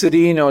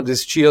obesity,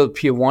 this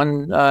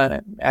GLP-1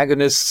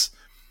 agonists,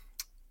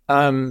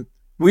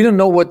 we don't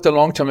know what the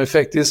long-term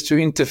effect is to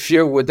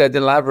interfere with that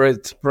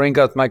elaborate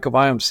brain-gut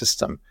microbiome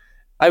system.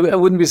 I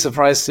wouldn't be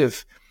surprised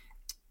if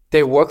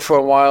they work for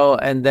a while,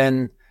 and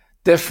then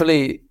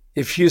definitely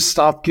if you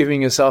stop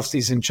giving yourself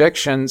these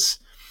injections,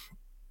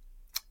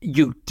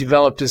 you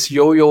develop this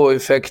yo-yo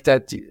effect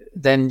that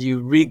then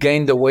you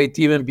regain the weight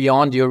even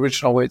beyond your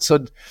original weight.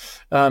 So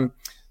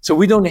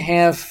we don't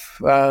have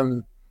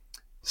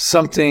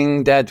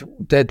something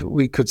that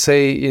we could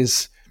say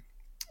is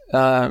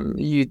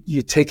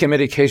you take a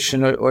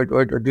medication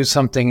or do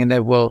something and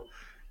that will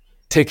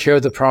take care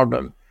of the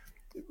problem.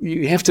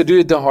 You have to do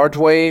it the hard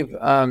way.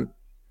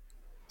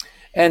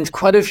 And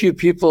quite a few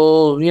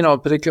people,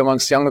 particularly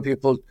amongst younger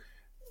people,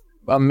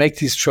 make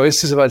these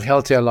choices about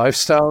healthier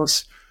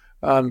lifestyles.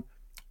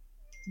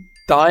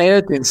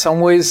 Diet, in some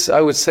ways,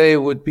 I would say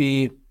would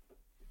be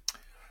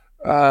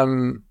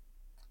where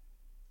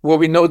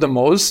we know the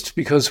most,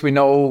 because we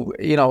know,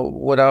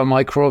 what our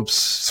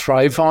microbes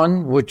thrive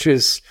on, which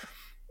is,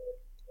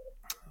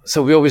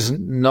 so we always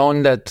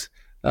known that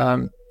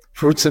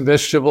fruits and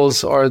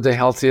vegetables are the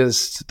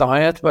healthiest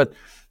diet, but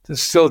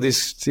there's still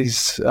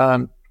these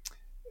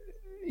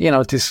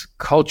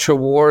culture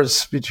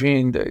wars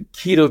between the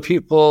keto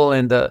people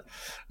and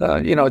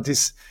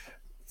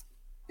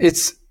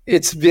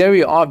it's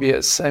very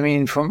obvious. I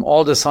mean, from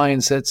all the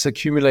science that's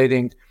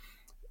accumulating,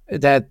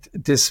 that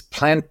this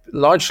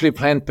largely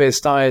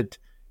plant-based diet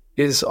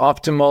is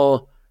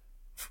optimal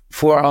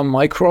for our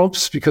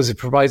microbes because it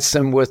provides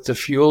them with the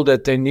fuel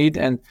that they need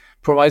and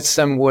provides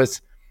them with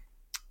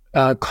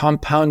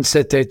compounds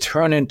that they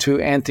turn into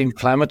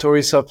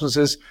anti-inflammatory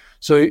substances.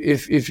 So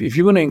if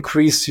you want to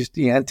increase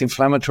the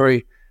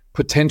anti-inflammatory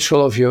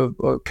potential of your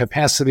or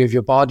capacity of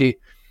your body,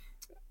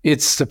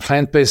 it's the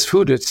plant-based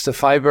food, it's the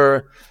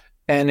fiber,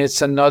 and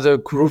it's another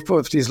group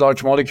of these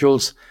large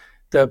molecules,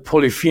 the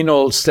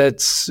polyphenols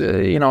that's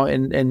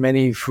in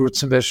many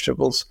fruits and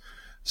vegetables.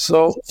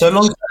 So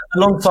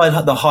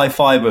alongside the high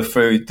fiber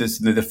food,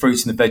 the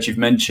fruits and the veg you've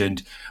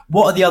mentioned,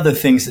 what are the other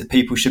things that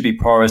people should be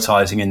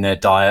prioritizing in their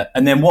diet?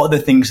 And then what are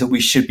the things that we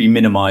should be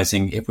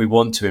minimizing if we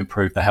want to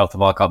improve the health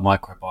of our gut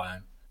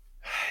microbiome?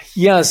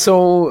 Yeah,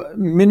 so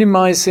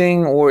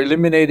minimizing or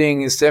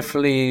eliminating is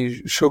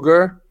definitely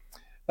sugar.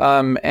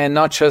 And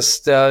not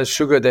just the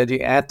sugar that you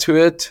add to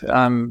it,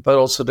 but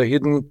also the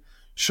hidden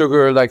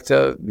sugar, like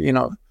the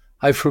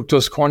high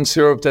fructose corn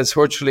syrup that's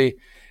virtually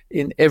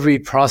in every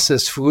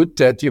processed food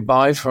that you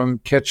buy, from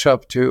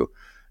ketchup to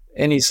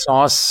any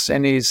sauce,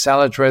 any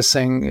salad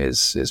dressing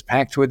is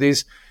packed with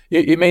these.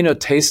 It may not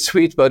taste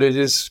sweet, but it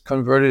is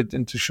converted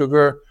into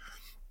sugar.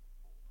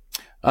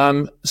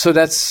 So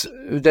that's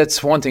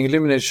one thing.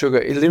 Eliminate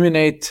sugar.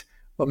 Eliminate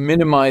or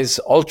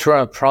minimize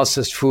ultra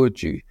processed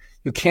food. You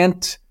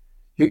can't.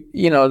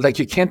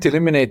 You can't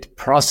eliminate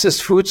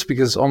processed foods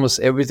because almost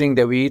everything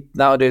that we eat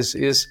nowadays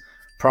is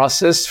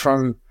processed.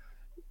 From,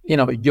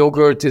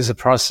 yogurt is a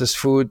processed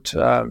food.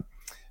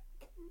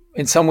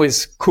 In some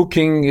ways,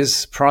 cooking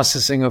is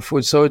processing of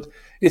food. So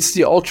it's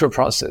the ultra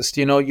processed.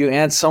 You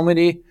add so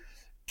many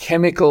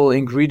chemical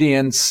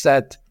ingredients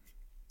that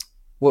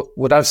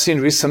what I've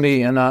seen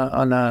recently on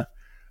a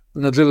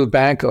little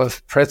bag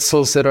of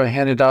pretzels that are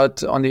handed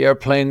out on the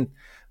airplane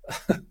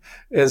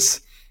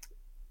is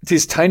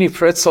these tiny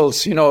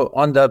pretzels,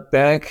 on the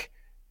bag,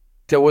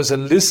 there was a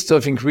list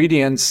of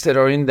ingredients that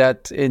are in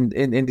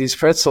these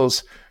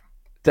pretzels.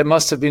 There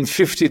must have been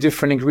 50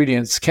 different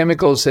ingredients,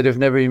 chemicals that I've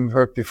never even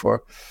heard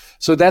before.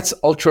 So that's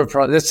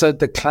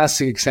the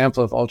classic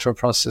example of ultra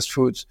processed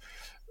foods.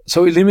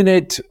 So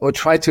eliminate or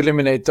try to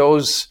eliminate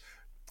those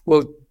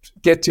will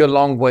get you a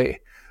long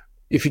way.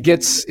 If it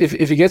gets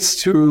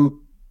to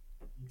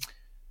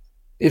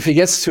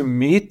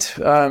meat,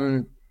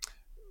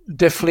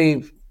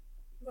 definitely,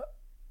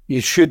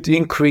 you should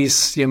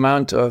increase the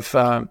amount of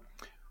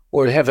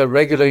or have a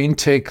regular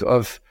intake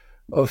of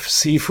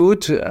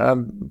seafood,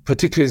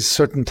 particularly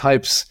certain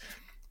types.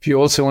 If you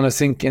also want to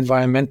think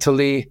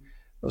environmentally,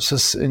 in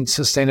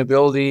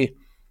sustainability,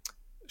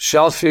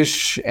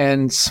 shellfish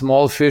and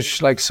small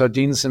fish like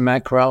sardines and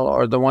mackerel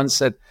are the ones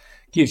that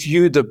give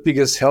you the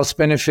biggest health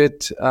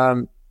benefit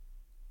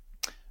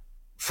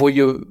for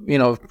your,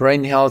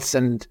 brain health,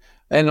 and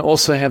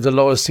also have the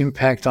lowest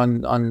impact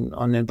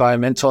on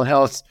environmental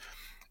health.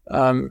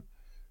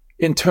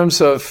 In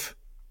terms of,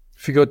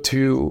 if you go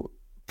to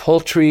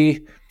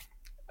poultry,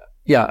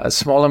 a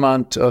small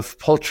amount of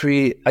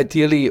poultry,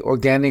 ideally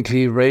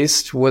organically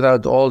raised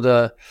without all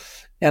the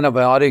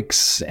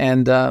antibiotics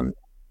and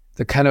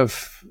the kind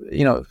of,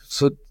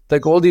 so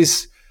like all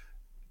these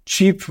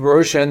cheap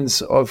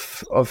versions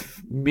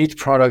of meat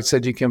products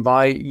that you can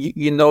buy,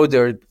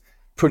 they're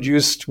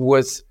produced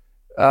with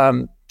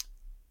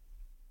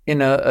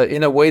in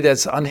a way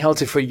that's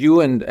unhealthy for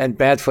you and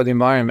bad for the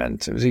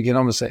environment, as you can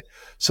almost say.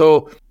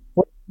 So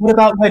what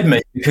about red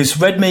meat? Because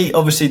red meat,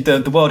 obviously,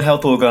 the World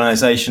Health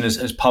Organization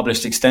has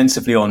published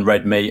extensively on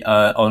red meat,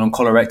 on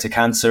colorectal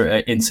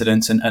cancer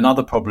incidents and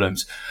other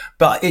problems.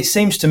 But it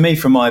seems to me,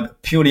 from my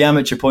purely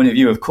amateur point of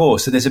view, of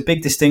course, that there's a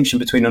big distinction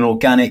between an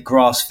organic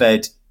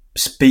grass-fed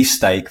beef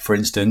steak, for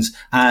instance,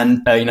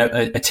 and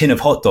a tin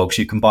of hot dogs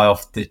you can buy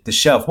off the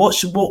shelf. What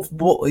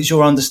is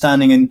your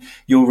understanding and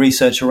your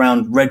research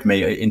around red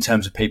meat in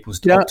terms of people's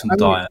optimal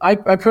diet? I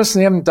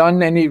personally haven't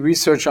done any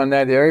research on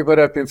that area, but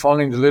I've been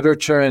following the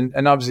literature,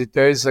 and obviously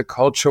there is a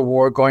culture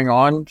war going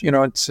on.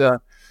 It's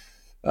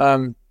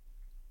and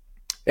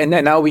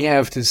then now we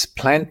have this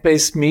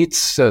plant-based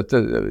meats,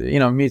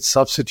 meat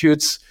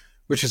substitutes,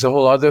 which is a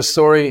whole other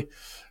story.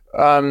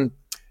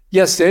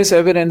 Yes, there's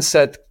evidence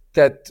that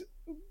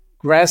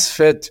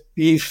grass-fed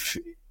beef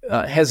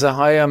has a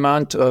higher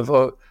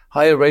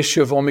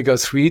ratio of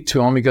omega-3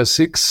 to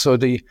omega-6, so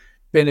the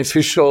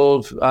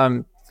beneficial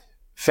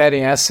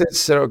fatty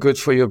acids that are good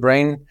for your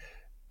brain.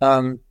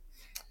 I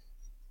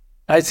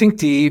think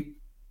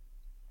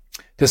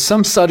there's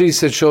some studies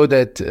that show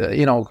that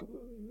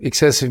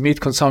excessive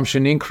meat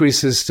consumption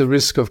increases the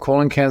risk of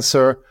colon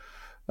cancer,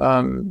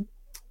 and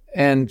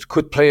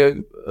could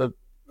play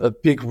a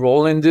big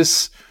role in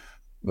this.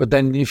 But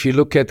then, if you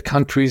look at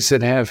countries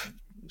that have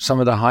some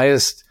of the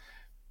highest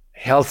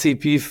healthy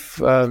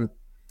beef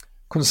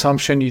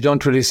consumption, you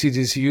don't really see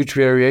these huge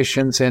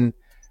variations. And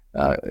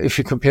if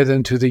you compare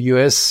them to the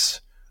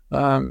US,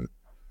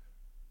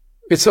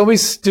 it's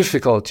always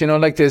difficult.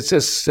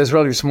 There's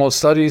relatively small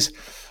studies.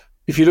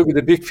 If you look at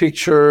the big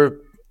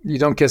picture, you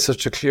don't get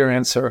such a clear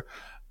answer.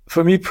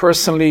 For me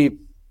personally,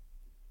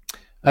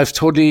 I've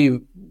totally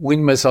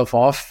weaned myself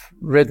off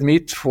red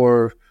meat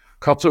for a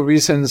couple of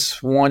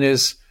reasons. One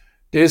is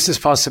there's this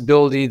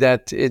possibility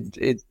that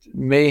it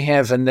may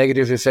have a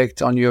negative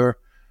effect on your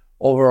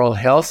overall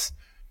health.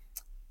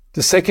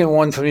 The second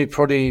one, for me,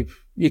 probably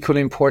equally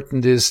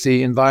important, is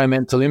the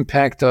environmental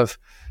impact of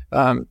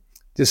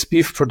this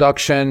beef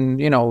production,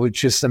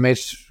 which is the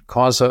major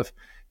cause of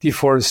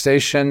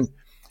deforestation,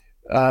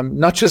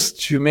 not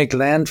just to make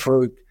land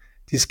for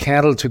these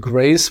cattle to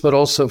graze, but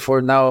also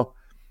for now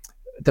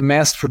the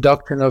mass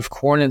production of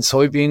corn and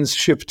soybeans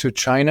shipped to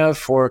China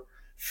for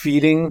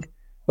feeding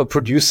or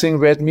producing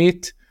red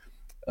meat.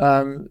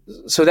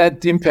 So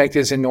that impact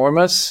is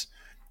enormous.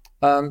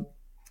 And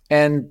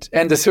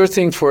the third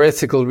thing, for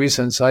ethical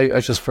reasons, I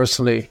just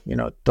personally,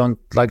 don't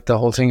like the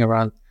whole thing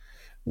around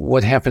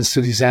what happens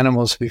to these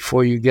animals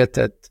before you get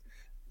that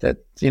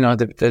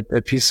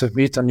piece of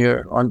meat on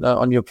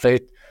your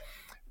plate.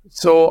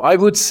 So I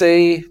would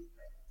say,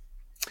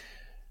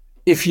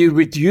 if you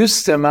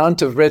reduce the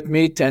amount of red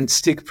meat and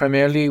stick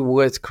primarily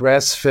with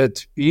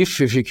grass-fed beef,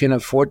 if you can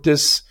afford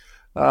this,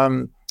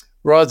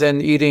 rather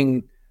than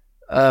eating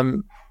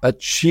a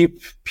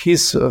cheap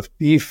piece of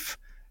beef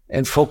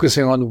and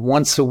focusing on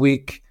once a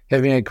week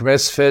having a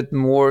grass-fed,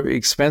 more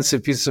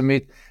expensive piece of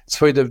meat, it's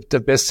probably the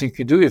best thing you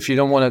can do if you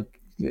don't want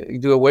to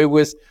do away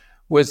with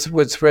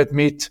red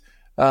meat.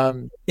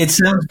 It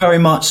sounds very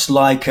much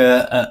like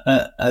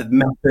a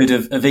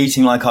method of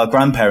eating like our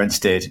grandparents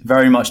did,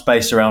 very much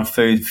based around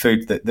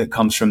food that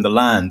comes from the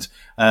land.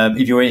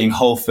 If you're eating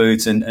whole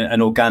foods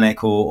and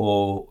organic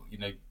or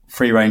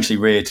free-rangely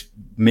reared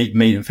meat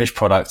and fish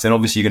products, then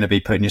obviously you're going to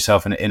be putting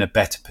yourself in a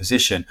better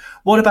position.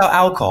 What about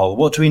alcohol?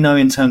 What do we know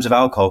in terms of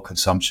alcohol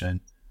consumption?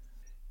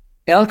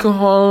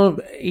 Alcohol,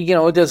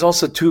 there's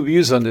also two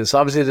views on this.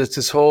 Obviously, there's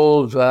this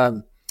whole,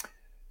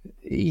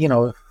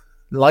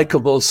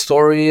 likable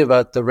story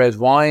about the red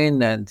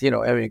wine and,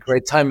 having a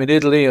great time in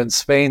Italy and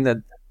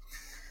Spain,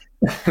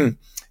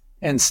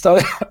 and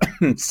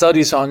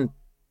studies on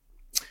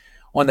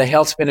the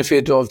health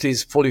benefit of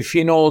these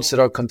polyphenols that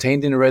are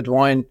contained in red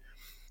wine.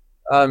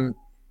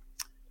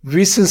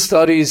 Recent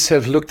studies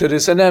have looked at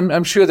this, and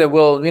I'm sure there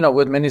will,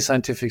 with many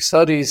scientific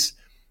studies,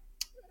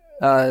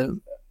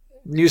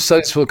 new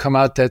studies will come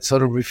out that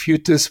sort of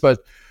refute this. But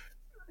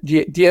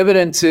the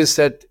evidence is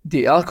that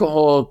the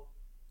alcohol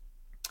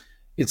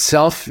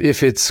itself,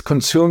 if it's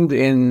consumed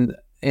in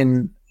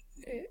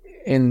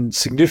in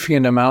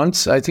significant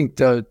amounts. I think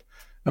the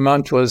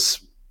amount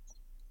was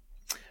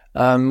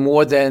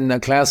more than a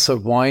glass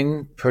of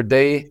wine per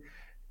day.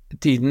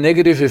 The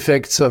negative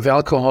effects of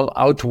alcohol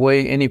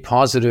outweigh any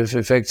positive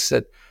effects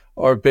that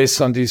are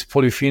based on these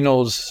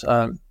polyphenols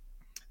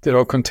that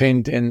are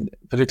contained in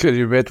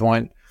particularly red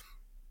wine.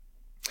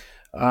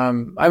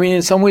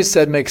 In some ways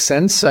that makes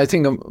sense. I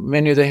think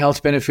many of the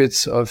health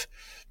benefits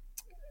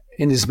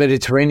in these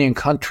Mediterranean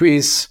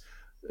countries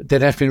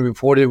that have been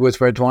reported with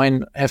red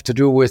wine have to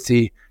do with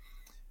the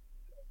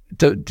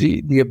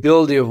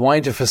ability of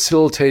wine to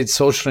facilitate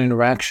social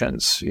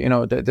interactions.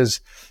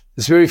 There's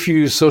very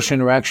few social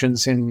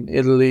interactions in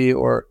Italy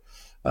or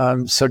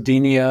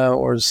Sardinia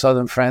or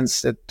southern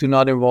France that do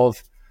not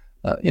involve,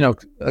 a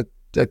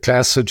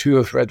glass or two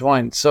of red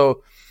wine.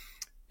 So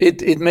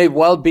it may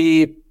well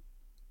be,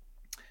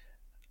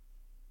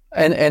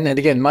 and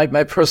again,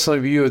 my personal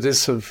view of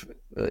this, of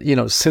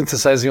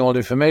synthesizing all the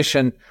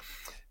information,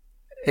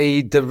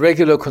 the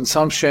regular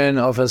consumption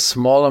of a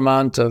small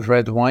amount of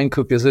red wine,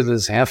 could be as little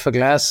as half a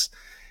glass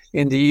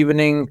in the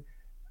evening,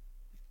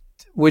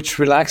 which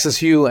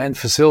relaxes you and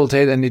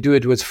facilitates, and you do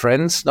it with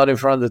friends, not in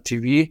front of the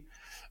TV,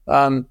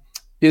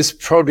 is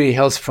probably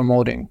health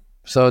promoting.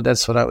 So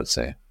that's what I would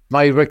say.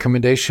 My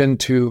recommendation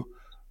to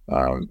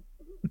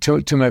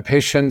my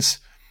patients: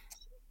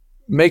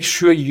 make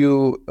sure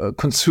you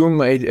consume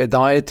a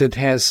diet that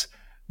has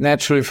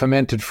naturally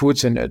fermented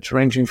foods in it,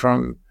 ranging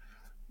from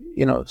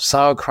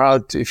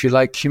sauerkraut, if you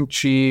like,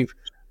 kimchi,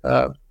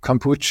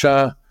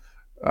 kombucha,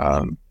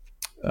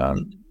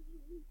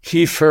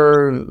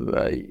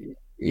 kefir,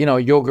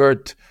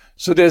 yogurt.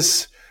 So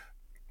there's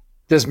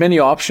many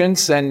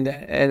options,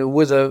 and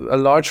with a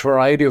large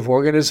variety of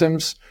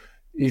organisms.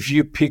 If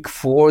you pick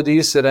 4 of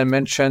these that I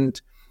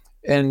mentioned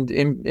and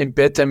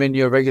embed them in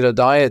your regular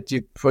diet,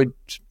 you're probably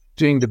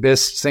doing the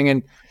best thing.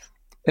 And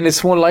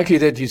it's more likely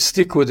that you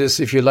stick with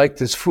this if you like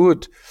this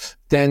food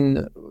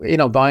than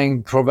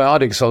buying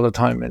probiotics all the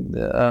time. And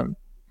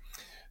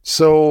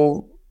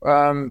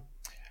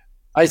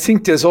I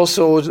think there's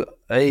also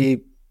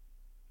a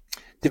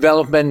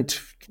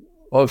development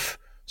of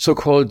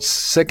so-called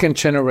second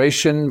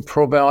generation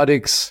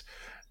probiotics.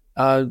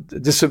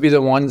 This would be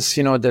the ones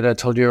that I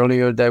told you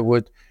earlier that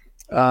would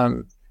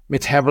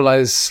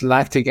metabolize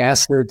lactic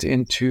acid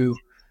into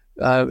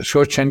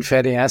short-chain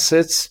fatty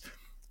acids.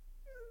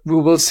 We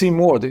will see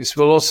more of this.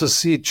 We'll also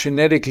see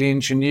genetically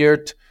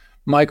engineered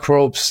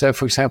microbes that,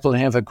 for example,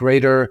 have a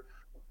greater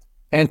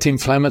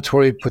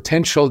anti-inflammatory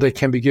potential that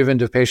can be given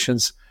to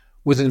patients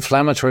with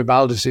inflammatory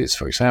bowel disease,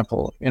 for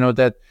example.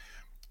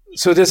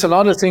 So there's a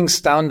lot of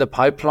things down the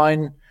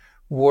pipeline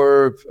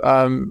where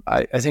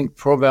I think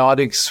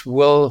probiotics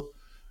will,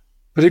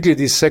 particularly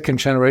these second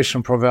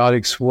generation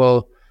probiotics,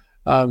 will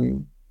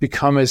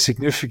become a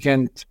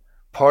significant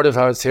part of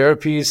our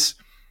therapies.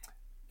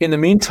 In the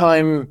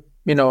meantime,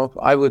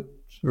 I would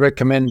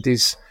recommend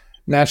these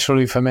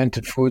naturally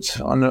fermented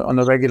foods on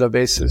a regular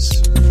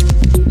basis.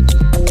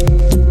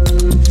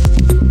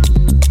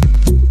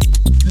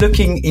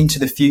 Looking into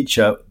the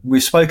future,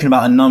 we've spoken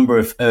about a number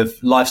of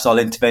lifestyle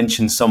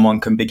interventions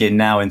someone can begin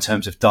now in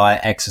terms of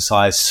diet,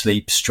 exercise,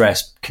 sleep,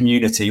 stress,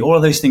 community, all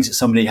of those things that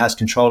somebody has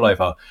control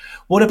over.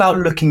 What about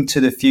looking to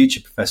the future,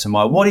 Professor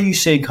Mayer? What are you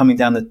seeing coming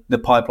down the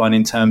pipeline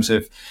in terms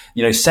of,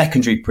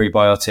 secondary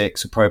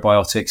prebiotics or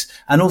probiotics,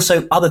 and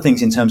also other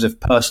things in terms of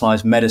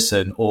personalized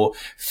medicine or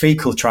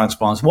fecal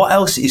transplants? What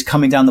else is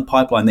coming down the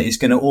pipeline that is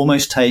going to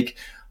almost take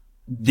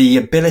the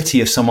ability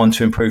of someone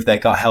to improve their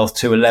gut health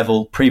to a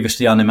level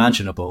previously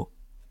unimaginable?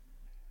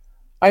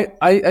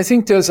 I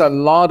think there's a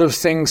lot of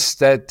things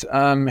that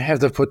have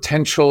the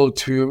potential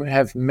to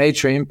have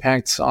major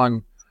impacts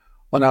on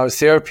our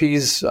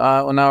therapies,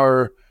 on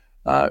our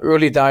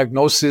early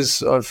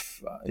diagnosis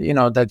of,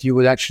 that you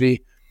would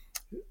actually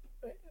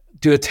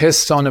do a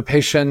test on a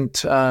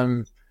patient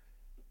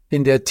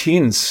in their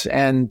teens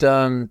and,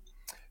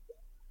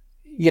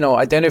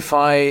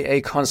 identify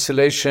a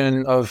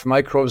constellation of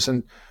microbes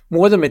and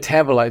more the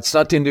metabolites,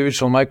 not the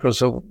individual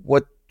microbes, of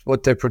what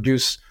they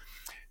produce,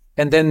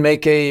 and then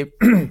make a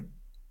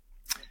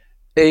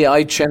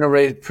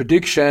AI-generated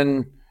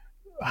prediction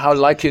how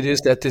likely it is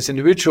that this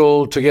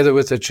individual, together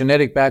with a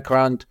genetic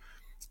background,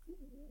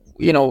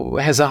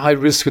 has a high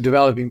risk of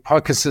developing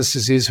Parkinson's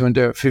disease when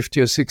they're 50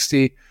 or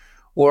 60,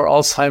 or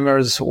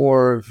Alzheimer's,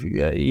 or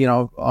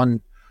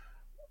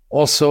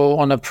also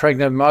on a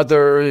pregnant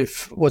mother,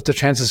 what the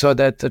chances are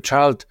that the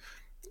child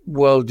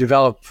will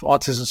develop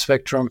autism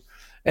spectrum.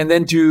 And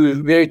then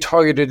do very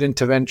targeted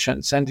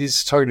interventions. And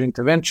these targeted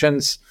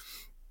interventions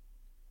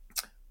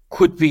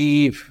could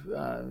be,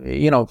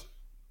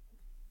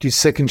 these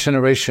second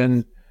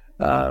generation,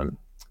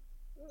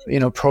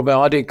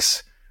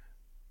 probiotics.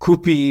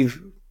 Could be,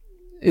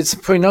 it's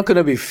probably not going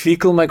to be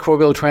fecal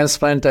microbial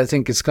transplant. I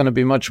think it's going to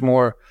be much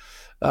more,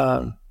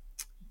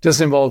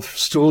 doesn't involve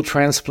stool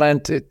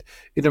transplant. It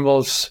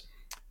involves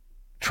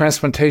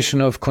transplantation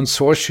of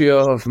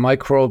consortia of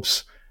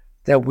microbes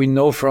that we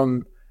know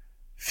from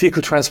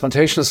fecal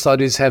transplantation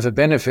studies have a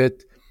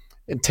benefit,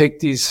 and take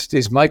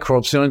these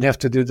microbes. You don't have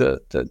to do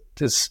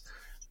this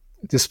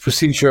this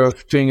procedure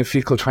of doing a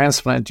fecal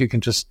transplant, you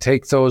can just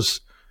take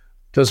those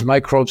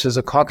microbes as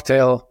a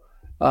cocktail,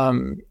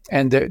 and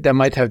they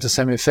might have the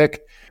same effect.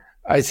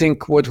 I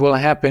think what will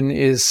happen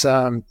is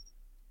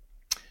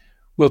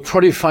we'll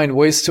probably find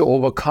ways to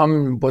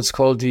overcome what's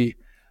called the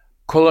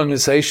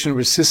colonization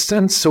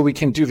resistance. So we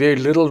can do very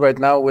little right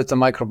now with the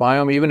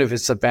microbiome, even if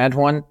it's a bad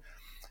one,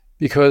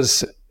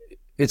 because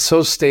it's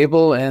so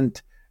stable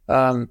and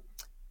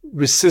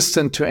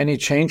resistant to any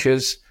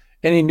changes.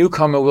 Any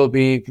newcomer will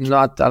be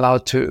not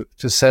allowed to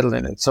settle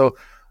in it. So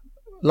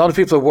a lot of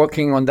people are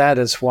working on that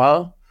as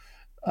well.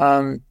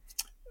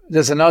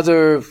 There's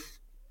another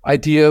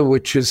idea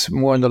which is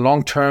more in the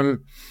long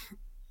term.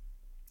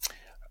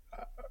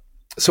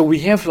 So we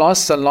have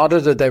lost a lot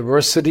of the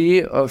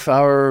diversity of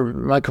our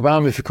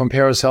microbiome if you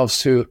compare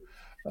ourselves to,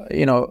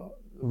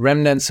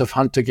 remnants of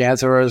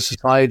hunter-gatherer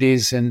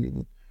societies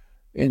in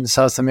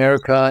South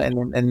America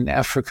and in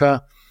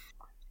Africa.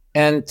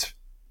 And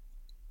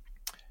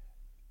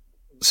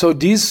so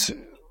these,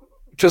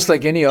 just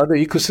like any other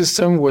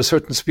ecosystem where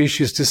certain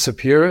species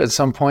disappear at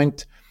some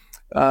point,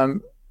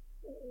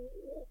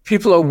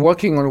 people are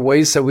working on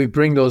ways that we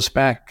bring those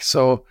back.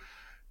 So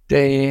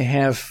they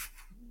have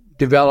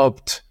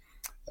developed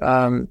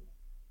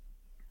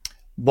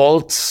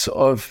vaults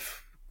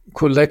of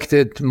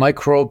collected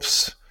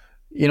microbes,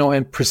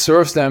 and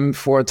preserve them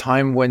for a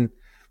time when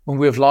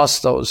we've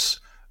lost those.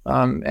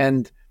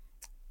 And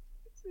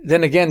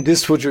then again,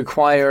 this would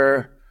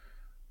require,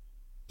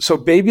 so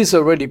babies are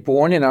already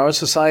born in our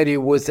society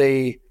with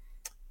a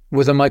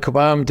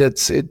microbiome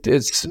that's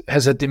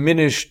has a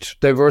diminished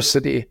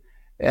diversity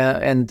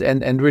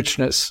and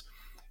richness.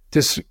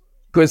 This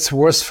gets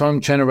worse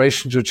from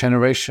generation to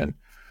generation.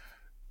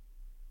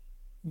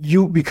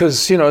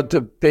 Because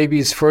the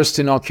baby's first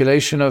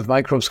inoculation of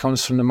microbes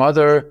comes from the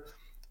mother.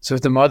 So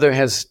if the mother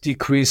has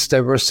decreased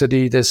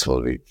diversity, this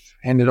will be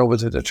handed over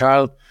to the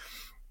child.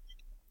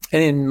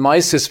 And in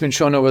mice, it's been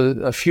shown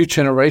over a few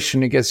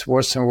generations, it gets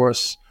worse and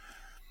worse.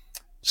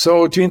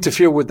 So to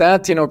interfere with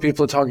that,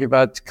 people are talking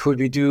about, could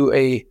we do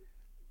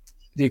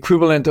the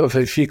equivalent of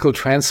a fecal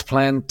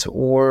transplant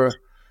or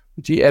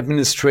the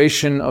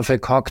administration of a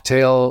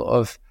cocktail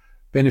of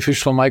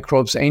beneficial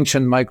microbes,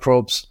 ancient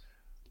microbes,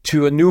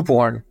 to a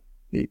newborn?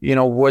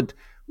 What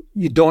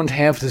you don't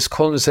have this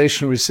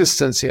colonization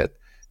resistance yet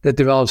that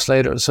develops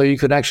later. So you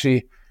could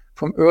actually,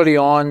 from early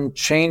on,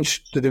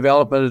 change the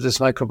development of this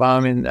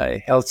microbiome in a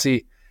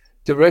healthy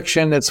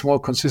direction that's more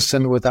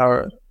consistent with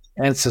our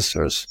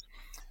ancestors.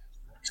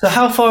 So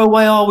how far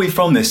away are we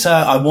from this?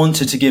 I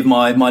wanted to give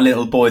my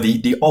little boy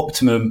the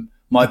optimum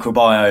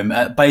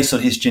microbiome based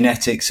on his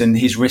genetics and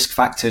his risk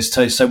factors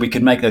so we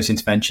could make those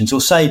interventions. Or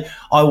say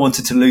I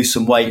wanted to lose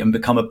some weight and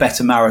become a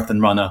better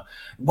marathon runner.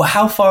 Well,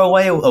 how far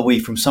away are we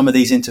from some of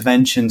these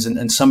interventions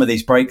and some of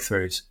these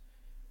breakthroughs?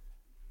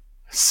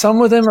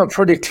 Some of them are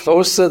pretty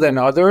closer than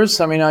others.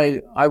 I mean,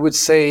 I would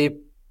say,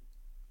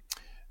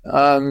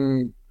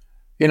 some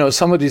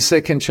of these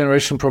second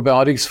generation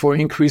probiotics for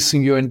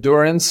increasing your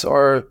endurance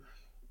are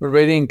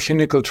already in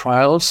clinical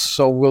trials.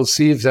 So we'll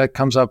see if that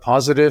comes out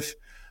positive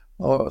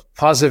or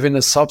positive in a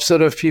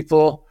subset of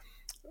people.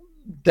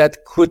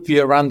 That could be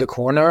around the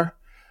corner.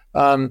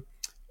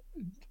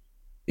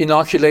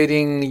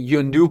 Inoculating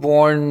your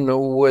newborn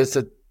with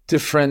a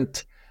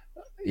different,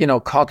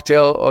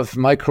 cocktail of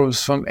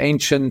microbes from an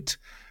ancient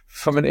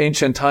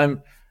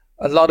time,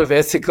 a lot of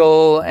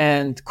ethical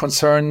and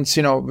concerns,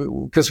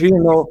 because we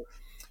don't know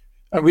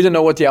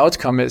what the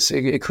outcome is.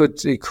 It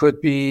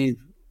could be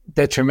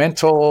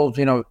detrimental.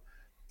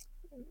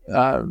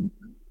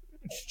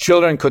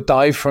 Children could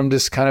die from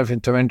this kind of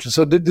intervention.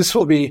 So this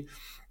will be,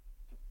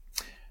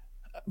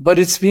 but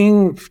it's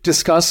being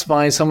discussed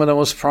by some of the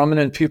most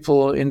prominent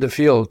people in the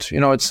field.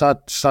 It's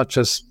not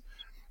just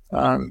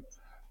the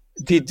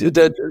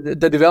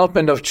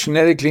development of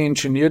genetically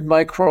engineered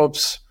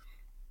microbes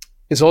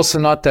is also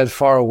not that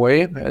far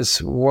away,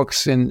 as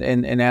works in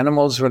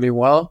animals really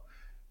well.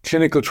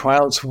 Clinical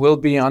trials will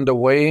be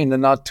underway in the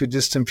not too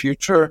distant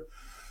future.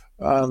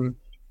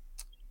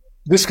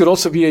 This could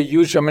also be a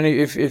huge,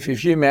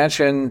 if you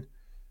imagine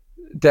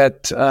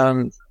that,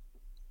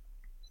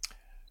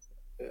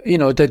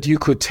 that you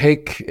could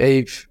take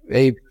a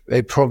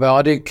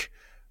probiotic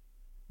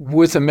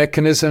with a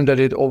mechanism that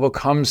it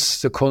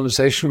overcomes the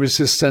colonization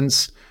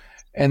resistance,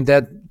 and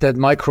that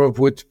microbe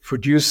would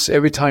produce,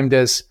 every time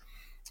there's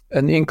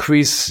an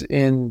increase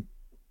in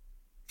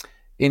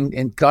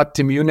gut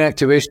immune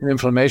activation,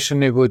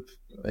 inflammation, it would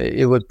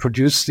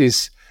produce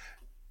these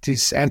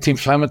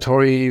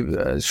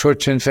anti-inflammatory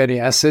short-chain fatty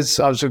acids.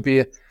 So it would be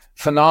a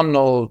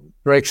phenomenal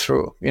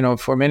breakthrough,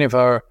 for many of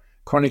our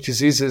chronic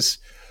diseases.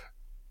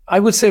 I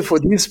would say for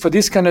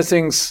these kind of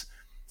things,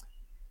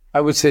 I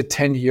would say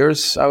 10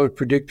 years, I would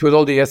predict, with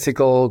all the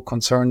ethical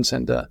concerns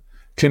and the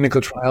clinical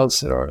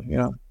trials that are,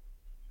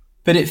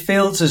 But it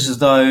feels as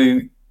though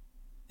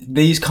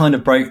these kind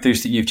of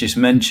breakthroughs that you've just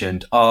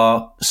mentioned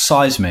are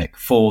seismic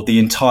for the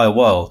entire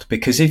world,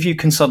 because if you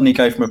can suddenly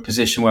go from a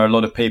position where a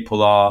lot of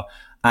people are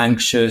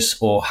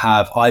anxious or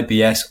have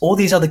IBS, all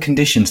these other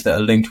conditions that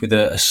are linked with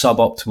a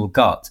suboptimal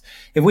gut,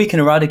 if we can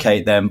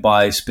eradicate them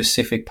by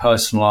specific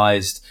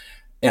personalized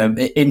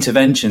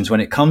interventions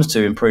when it comes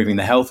to improving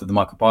the health of the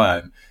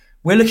microbiome,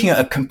 we're looking at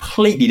a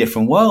completely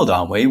different world,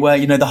 aren't we? Where,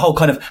 the whole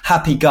kind of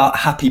happy gut,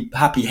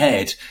 happy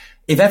head,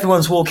 if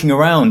everyone's walking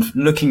around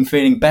looking,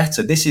 feeling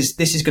better, this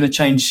is going to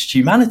change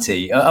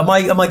humanity. Am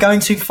I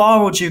going too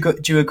far, or do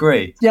you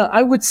agree? Yeah,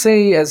 I would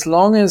say as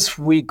long as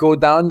we go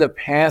down the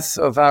path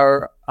of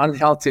our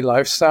unhealthy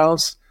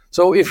lifestyles.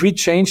 So if we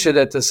change it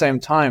at the same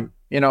time,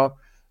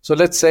 so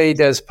let's say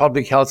there's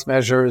public health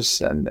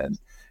measures and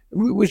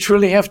which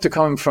really have to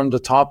come from the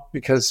top,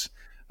 because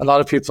a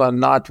lot of people are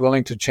not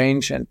willing to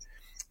change, and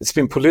it's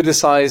been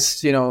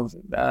politicized.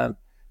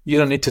 You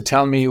don't need to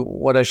tell me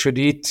what I should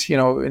eat.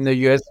 In the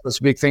US, was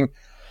a big thing.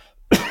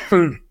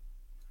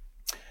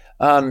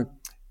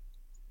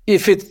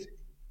 If these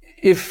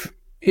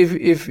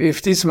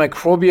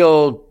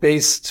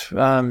microbial-based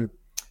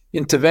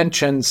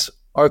interventions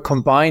are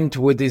combined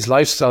with these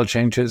lifestyle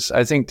changes,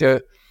 I think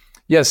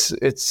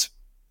it's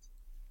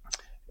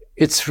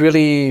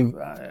really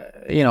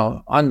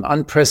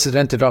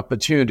unprecedented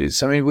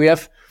opportunities. I mean, we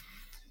have.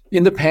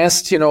 In the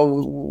past,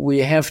 we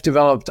have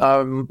developed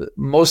our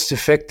most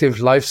effective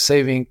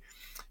life-saving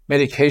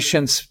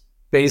medications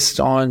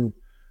based on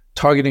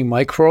targeting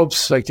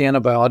microbes, like the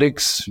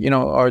antibiotics,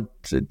 are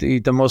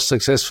the most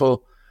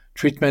successful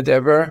treatment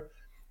ever.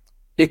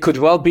 It could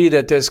well be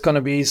that there's going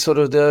to be sort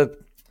of the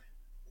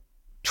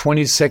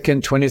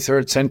 22nd,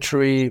 23rd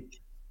century,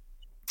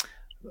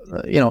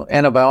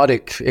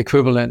 antibiotic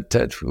equivalent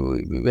that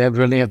we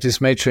really have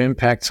these major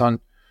impacts on.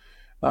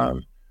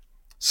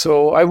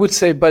 So I would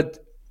say, but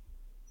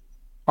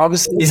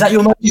obviously, is that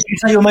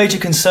your major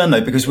concern,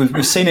 though? Because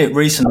we've seen it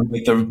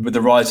recently with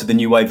the rise of the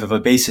new wave of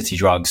obesity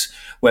drugs,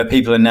 where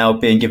people are now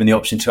being given the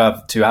option to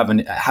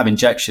have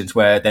injections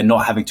where they're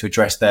not having to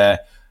address their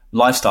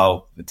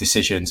lifestyle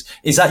decisions.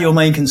 Is that your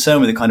main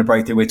concern with the kind of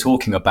breakthrough we're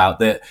talking about,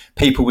 that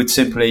people would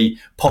simply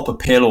pop a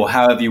pill or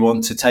however you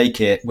want to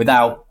take it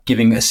without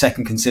giving a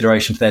second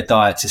consideration to their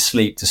diet, to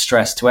sleep, to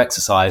stress, to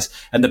exercise,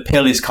 and the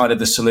pill is kind of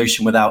the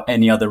solution without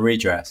any other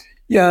redress?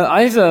 Yeah,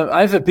 I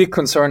have a big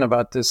concern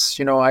about this.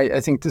 I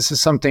think this is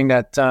something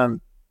that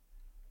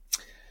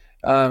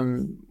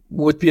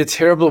would be a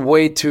terrible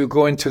way to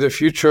go into the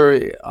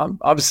future.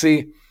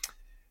 Obviously,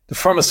 the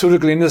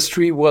pharmaceutical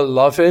industry will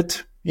love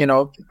it.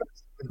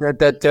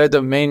 That they're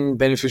the main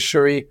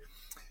beneficiary.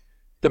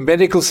 The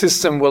medical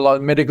system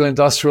medical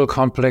industrial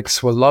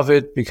complex will love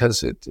it,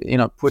 because it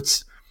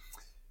puts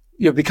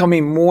you're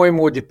becoming more and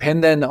more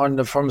dependent on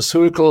the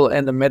pharmaceutical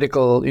and the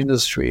medical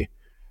industry.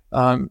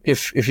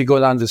 If you go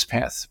down this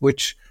path,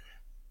 which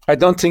I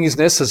don't think is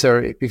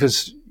necessary,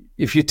 because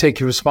if you take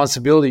your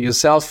responsibility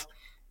yourself,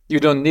 you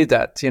don't need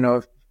that.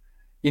 You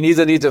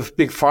neither need a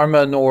big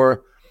pharma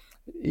nor,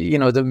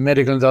 the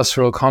medical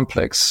industrial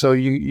complex. So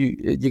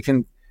you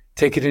can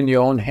take it in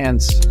your own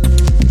hands.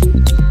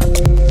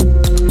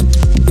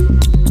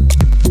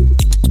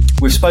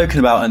 We've spoken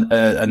about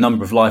a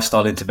number of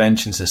lifestyle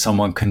interventions that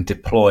someone can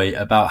deploy,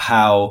 about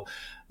how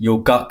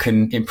your gut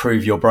can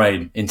improve your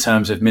brain in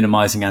terms of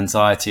minimizing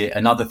anxiety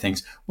and other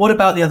things. What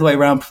about the other way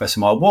around, Professor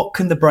Mayer? What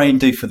can the brain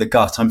do for the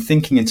gut? I'm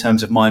thinking in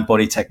terms of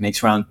mind-body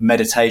techniques around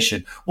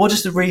meditation. What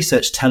does the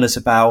research tell us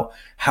about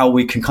how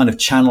we can kind of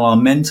channel our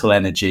mental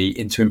energy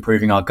into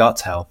improving our gut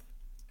health?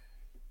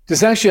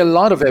 There's actually a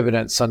lot of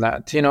evidence on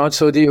that.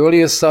 So the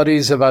earliest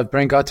studies about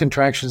brain-gut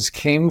interactions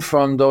came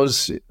from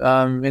those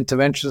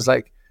interventions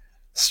like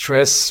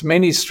stress,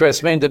 mainly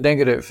the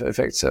negative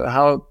effects,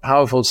 how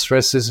powerful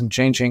stress is in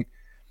changing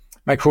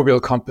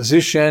microbial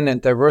composition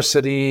and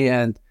diversity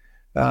and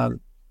the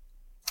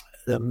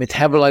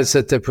metabolites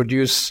that they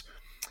produce.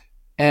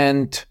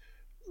 And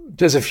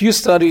there's a few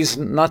studies,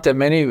 not that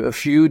many, a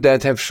few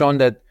that have shown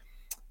that,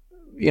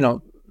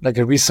 like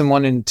a recent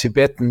one in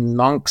Tibetan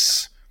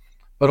monks,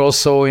 but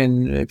also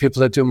in people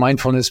that do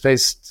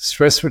mindfulness-based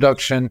stress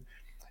reduction,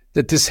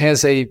 that this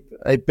has a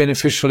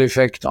beneficial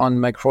effect on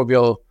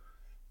microbial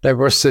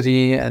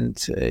diversity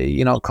and,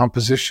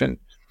 composition.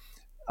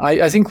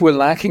 I think we're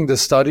lacking the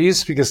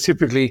studies, because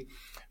typically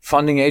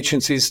funding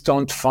agencies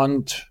don't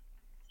fund.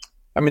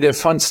 They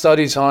fund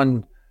studies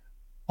on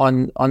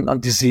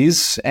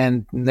disease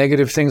and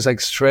negative things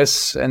like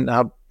stress and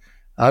how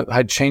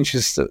it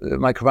changes the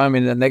microbiome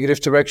in a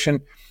negative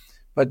direction,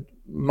 but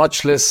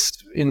much less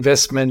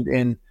investment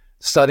in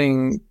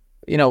studying,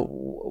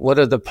 what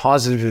are the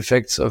positive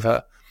effects of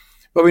a.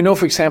 But we know,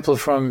 for example,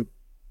 from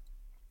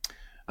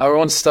our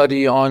own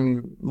study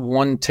on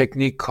one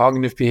technique,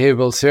 cognitive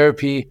behavioral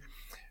therapy,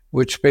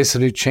 which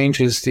basically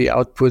changes the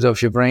output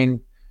of your brain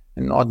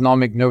and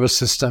autonomic nervous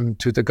system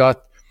to the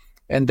gut.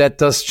 And that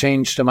does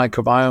change the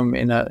microbiome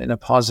in a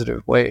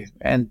positive way.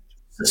 And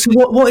so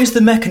what is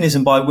the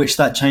mechanism by which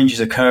that change is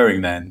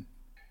occurring then?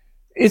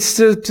 It's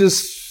the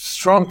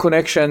strong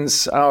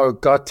connections our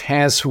gut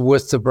has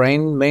with the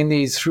brain,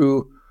 mainly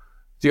through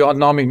the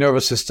autonomic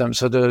nervous system.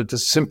 So the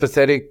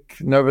sympathetic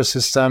nervous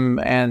system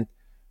and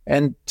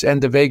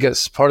the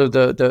vagus, part of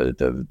the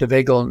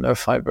vagal nerve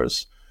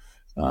fibers.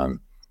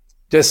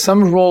 There's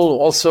some role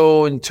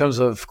also in terms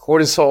of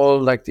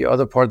cortisol, like the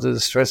other parts of the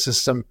stress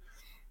system,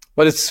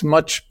 but it's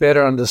much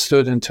better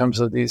understood in terms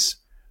of these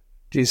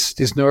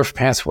nerve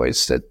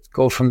pathways that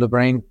go from the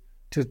brain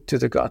to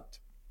the gut.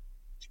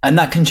 And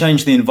that can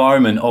change the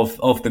environment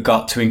of the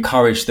gut to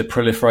encourage the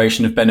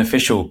proliferation of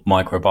beneficial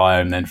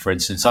microbiome then, for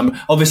instance. I'm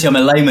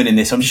a layman in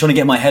this. I'm just trying to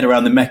get my head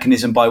around the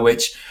mechanism by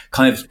which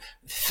kind of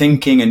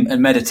thinking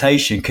and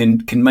meditation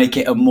can make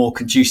it a more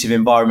conducive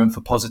environment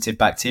for positive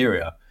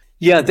bacteria.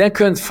 Yeah, that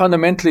can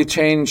fundamentally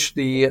change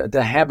the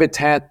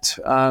habitat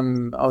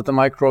of the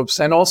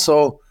microbes. And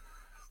also,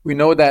 we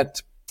know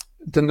that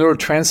the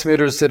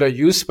neurotransmitters that are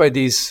used by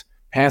these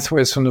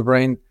pathways from the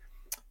brain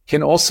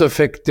can also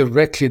affect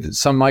directly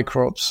some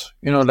microbes.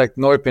 Like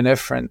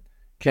norepinephrine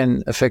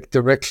can affect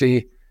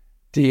directly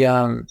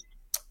the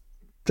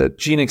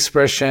gene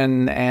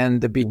expression and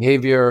the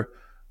behavior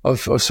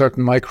of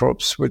certain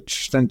microbes,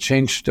 which then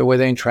change the way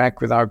they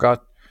interact with our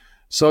gut.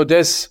 So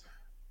there's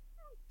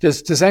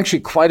actually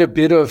quite a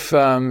bit of,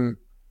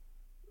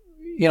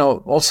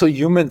 also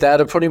human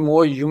data, probably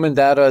more human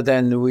data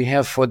than we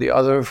have for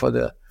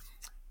the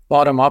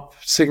bottom-up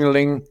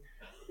signaling.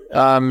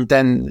 I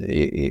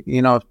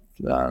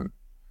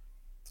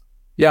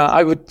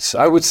would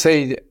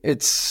say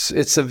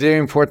it's a very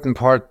important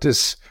part,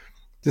 this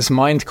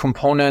mind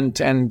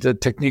component and the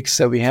techniques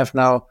that we have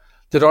now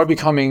that are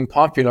becoming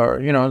popular,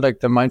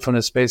 like the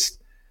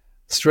mindfulness-based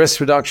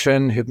stress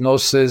reduction,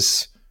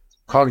 hypnosis,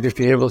 cognitive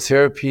behavioral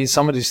therapy.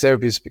 Some of these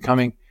therapies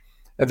becoming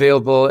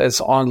available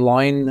as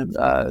online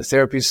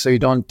therapies, so you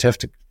don't have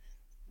to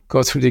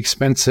go through the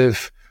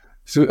expensive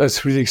seeing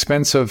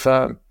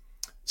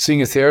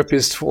a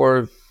therapist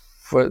for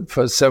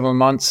several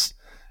months.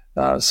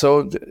 When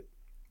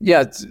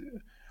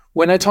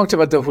I talked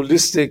about the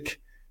holistic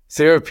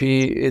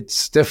therapy,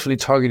 it's definitely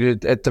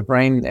targeted at the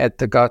brain, at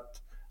the gut,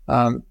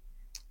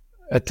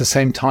 at the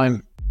same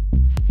time.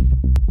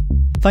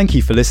 Thank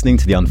you for listening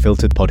to the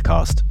Unfiltered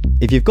podcast.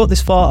 If you've got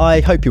this far, I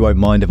hope you won't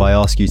mind if I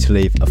ask you to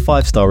leave a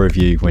 5-star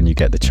review when you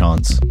get the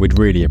chance. We'd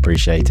really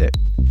appreciate it.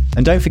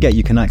 And don't forget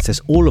you can access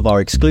all of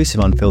our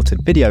exclusive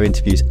Unfiltered video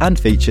interviews and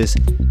features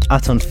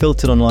at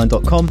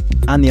unfilteredonline.com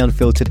and the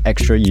Unfiltered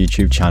Extra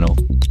YouTube channel.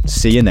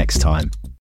 See you next time.